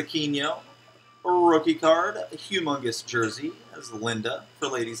Aristides Aquino, rookie card. A humongous jersey as Linda for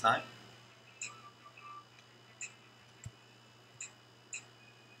Ladies' Night.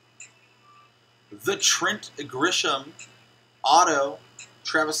 The Trent Grisham auto,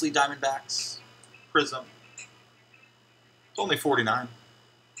 Travis Lee Diamondbacks, Prism. It's only 49.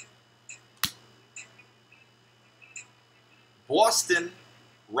 Boston,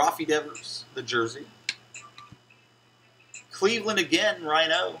 Rafi Devers, the jersey. Cleveland again,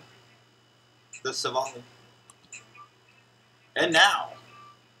 Rhino, the Savali. And now,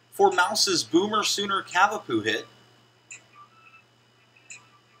 for Mouse's Boomer Sooner Cavapoo hit,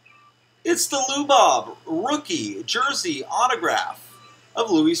 it's the Lubob rookie jersey autograph of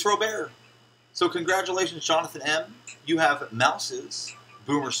Luis Robert. So congratulations, Jonathan M. You have Mouse's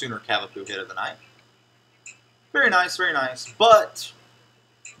Boomer Sooner Cavapoo hit of the night. Very nice, very nice. But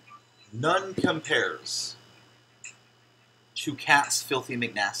none compares to Cat's Filthy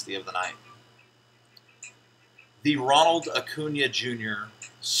McNasty of the night. The Ronald Acuna Jr.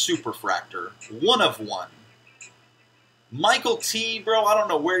 Superfractor, 1 of 1. Michael T, bro, I don't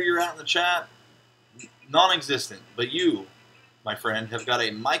know where you're at in the chat. Non-existent. But you, my friend, have got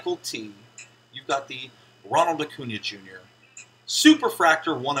a Michael T. You've got the Ronald Acuna Jr.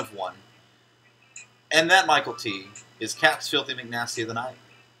 Superfractor 1 of 1. And that Michael T is Cap's Filthy McNasty of the night.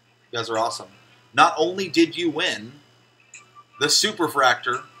 You guys are awesome. Not only did you win the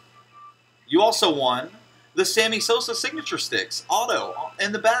Superfractor, you also won the Sammy Sosa Signature Sticks auto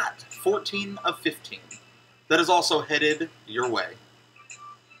and the bat. 14 of 15. That is also headed your way.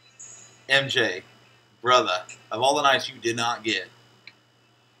 MJ, brother, of all the nights you did not get,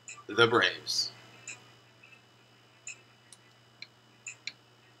 the Braves.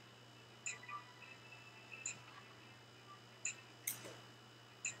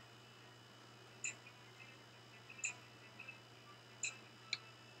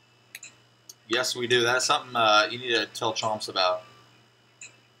 Yes, we do. That's something you need to tell Chomps about.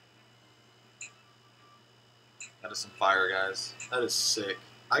 That is some fire, guys. That is sick.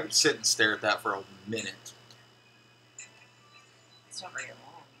 I could sit and stare at that for a minute. It's not very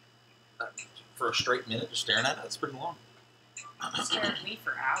long. For a straight minute, just staring at it, that's pretty long. Stare at me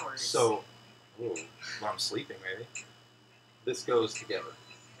for hours. So, when I'm sleeping, maybe. This goes together.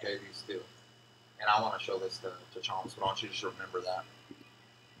 Okay, these two. And I want to show this to Chomps, but I want you to just remember that.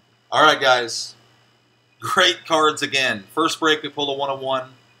 All right, guys. Great cards again. First break, we pulled a 1 of 1.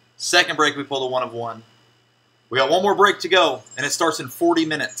 Second break, we pulled a 1 of 1. We got one more break to go, and it starts in 40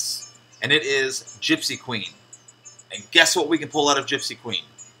 minutes. And it is Gypsy Queen. And guess what we can pull out of Gypsy Queen?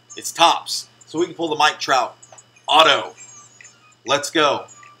 It's tops. So we can pull the Mike Trout auto. Let's go.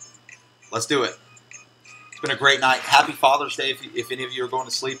 Let's do it. It's been a great night. Happy Father's Day if any of you are going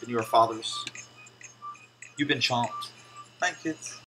to sleep and you are fathers. You've been chomped. Thank you.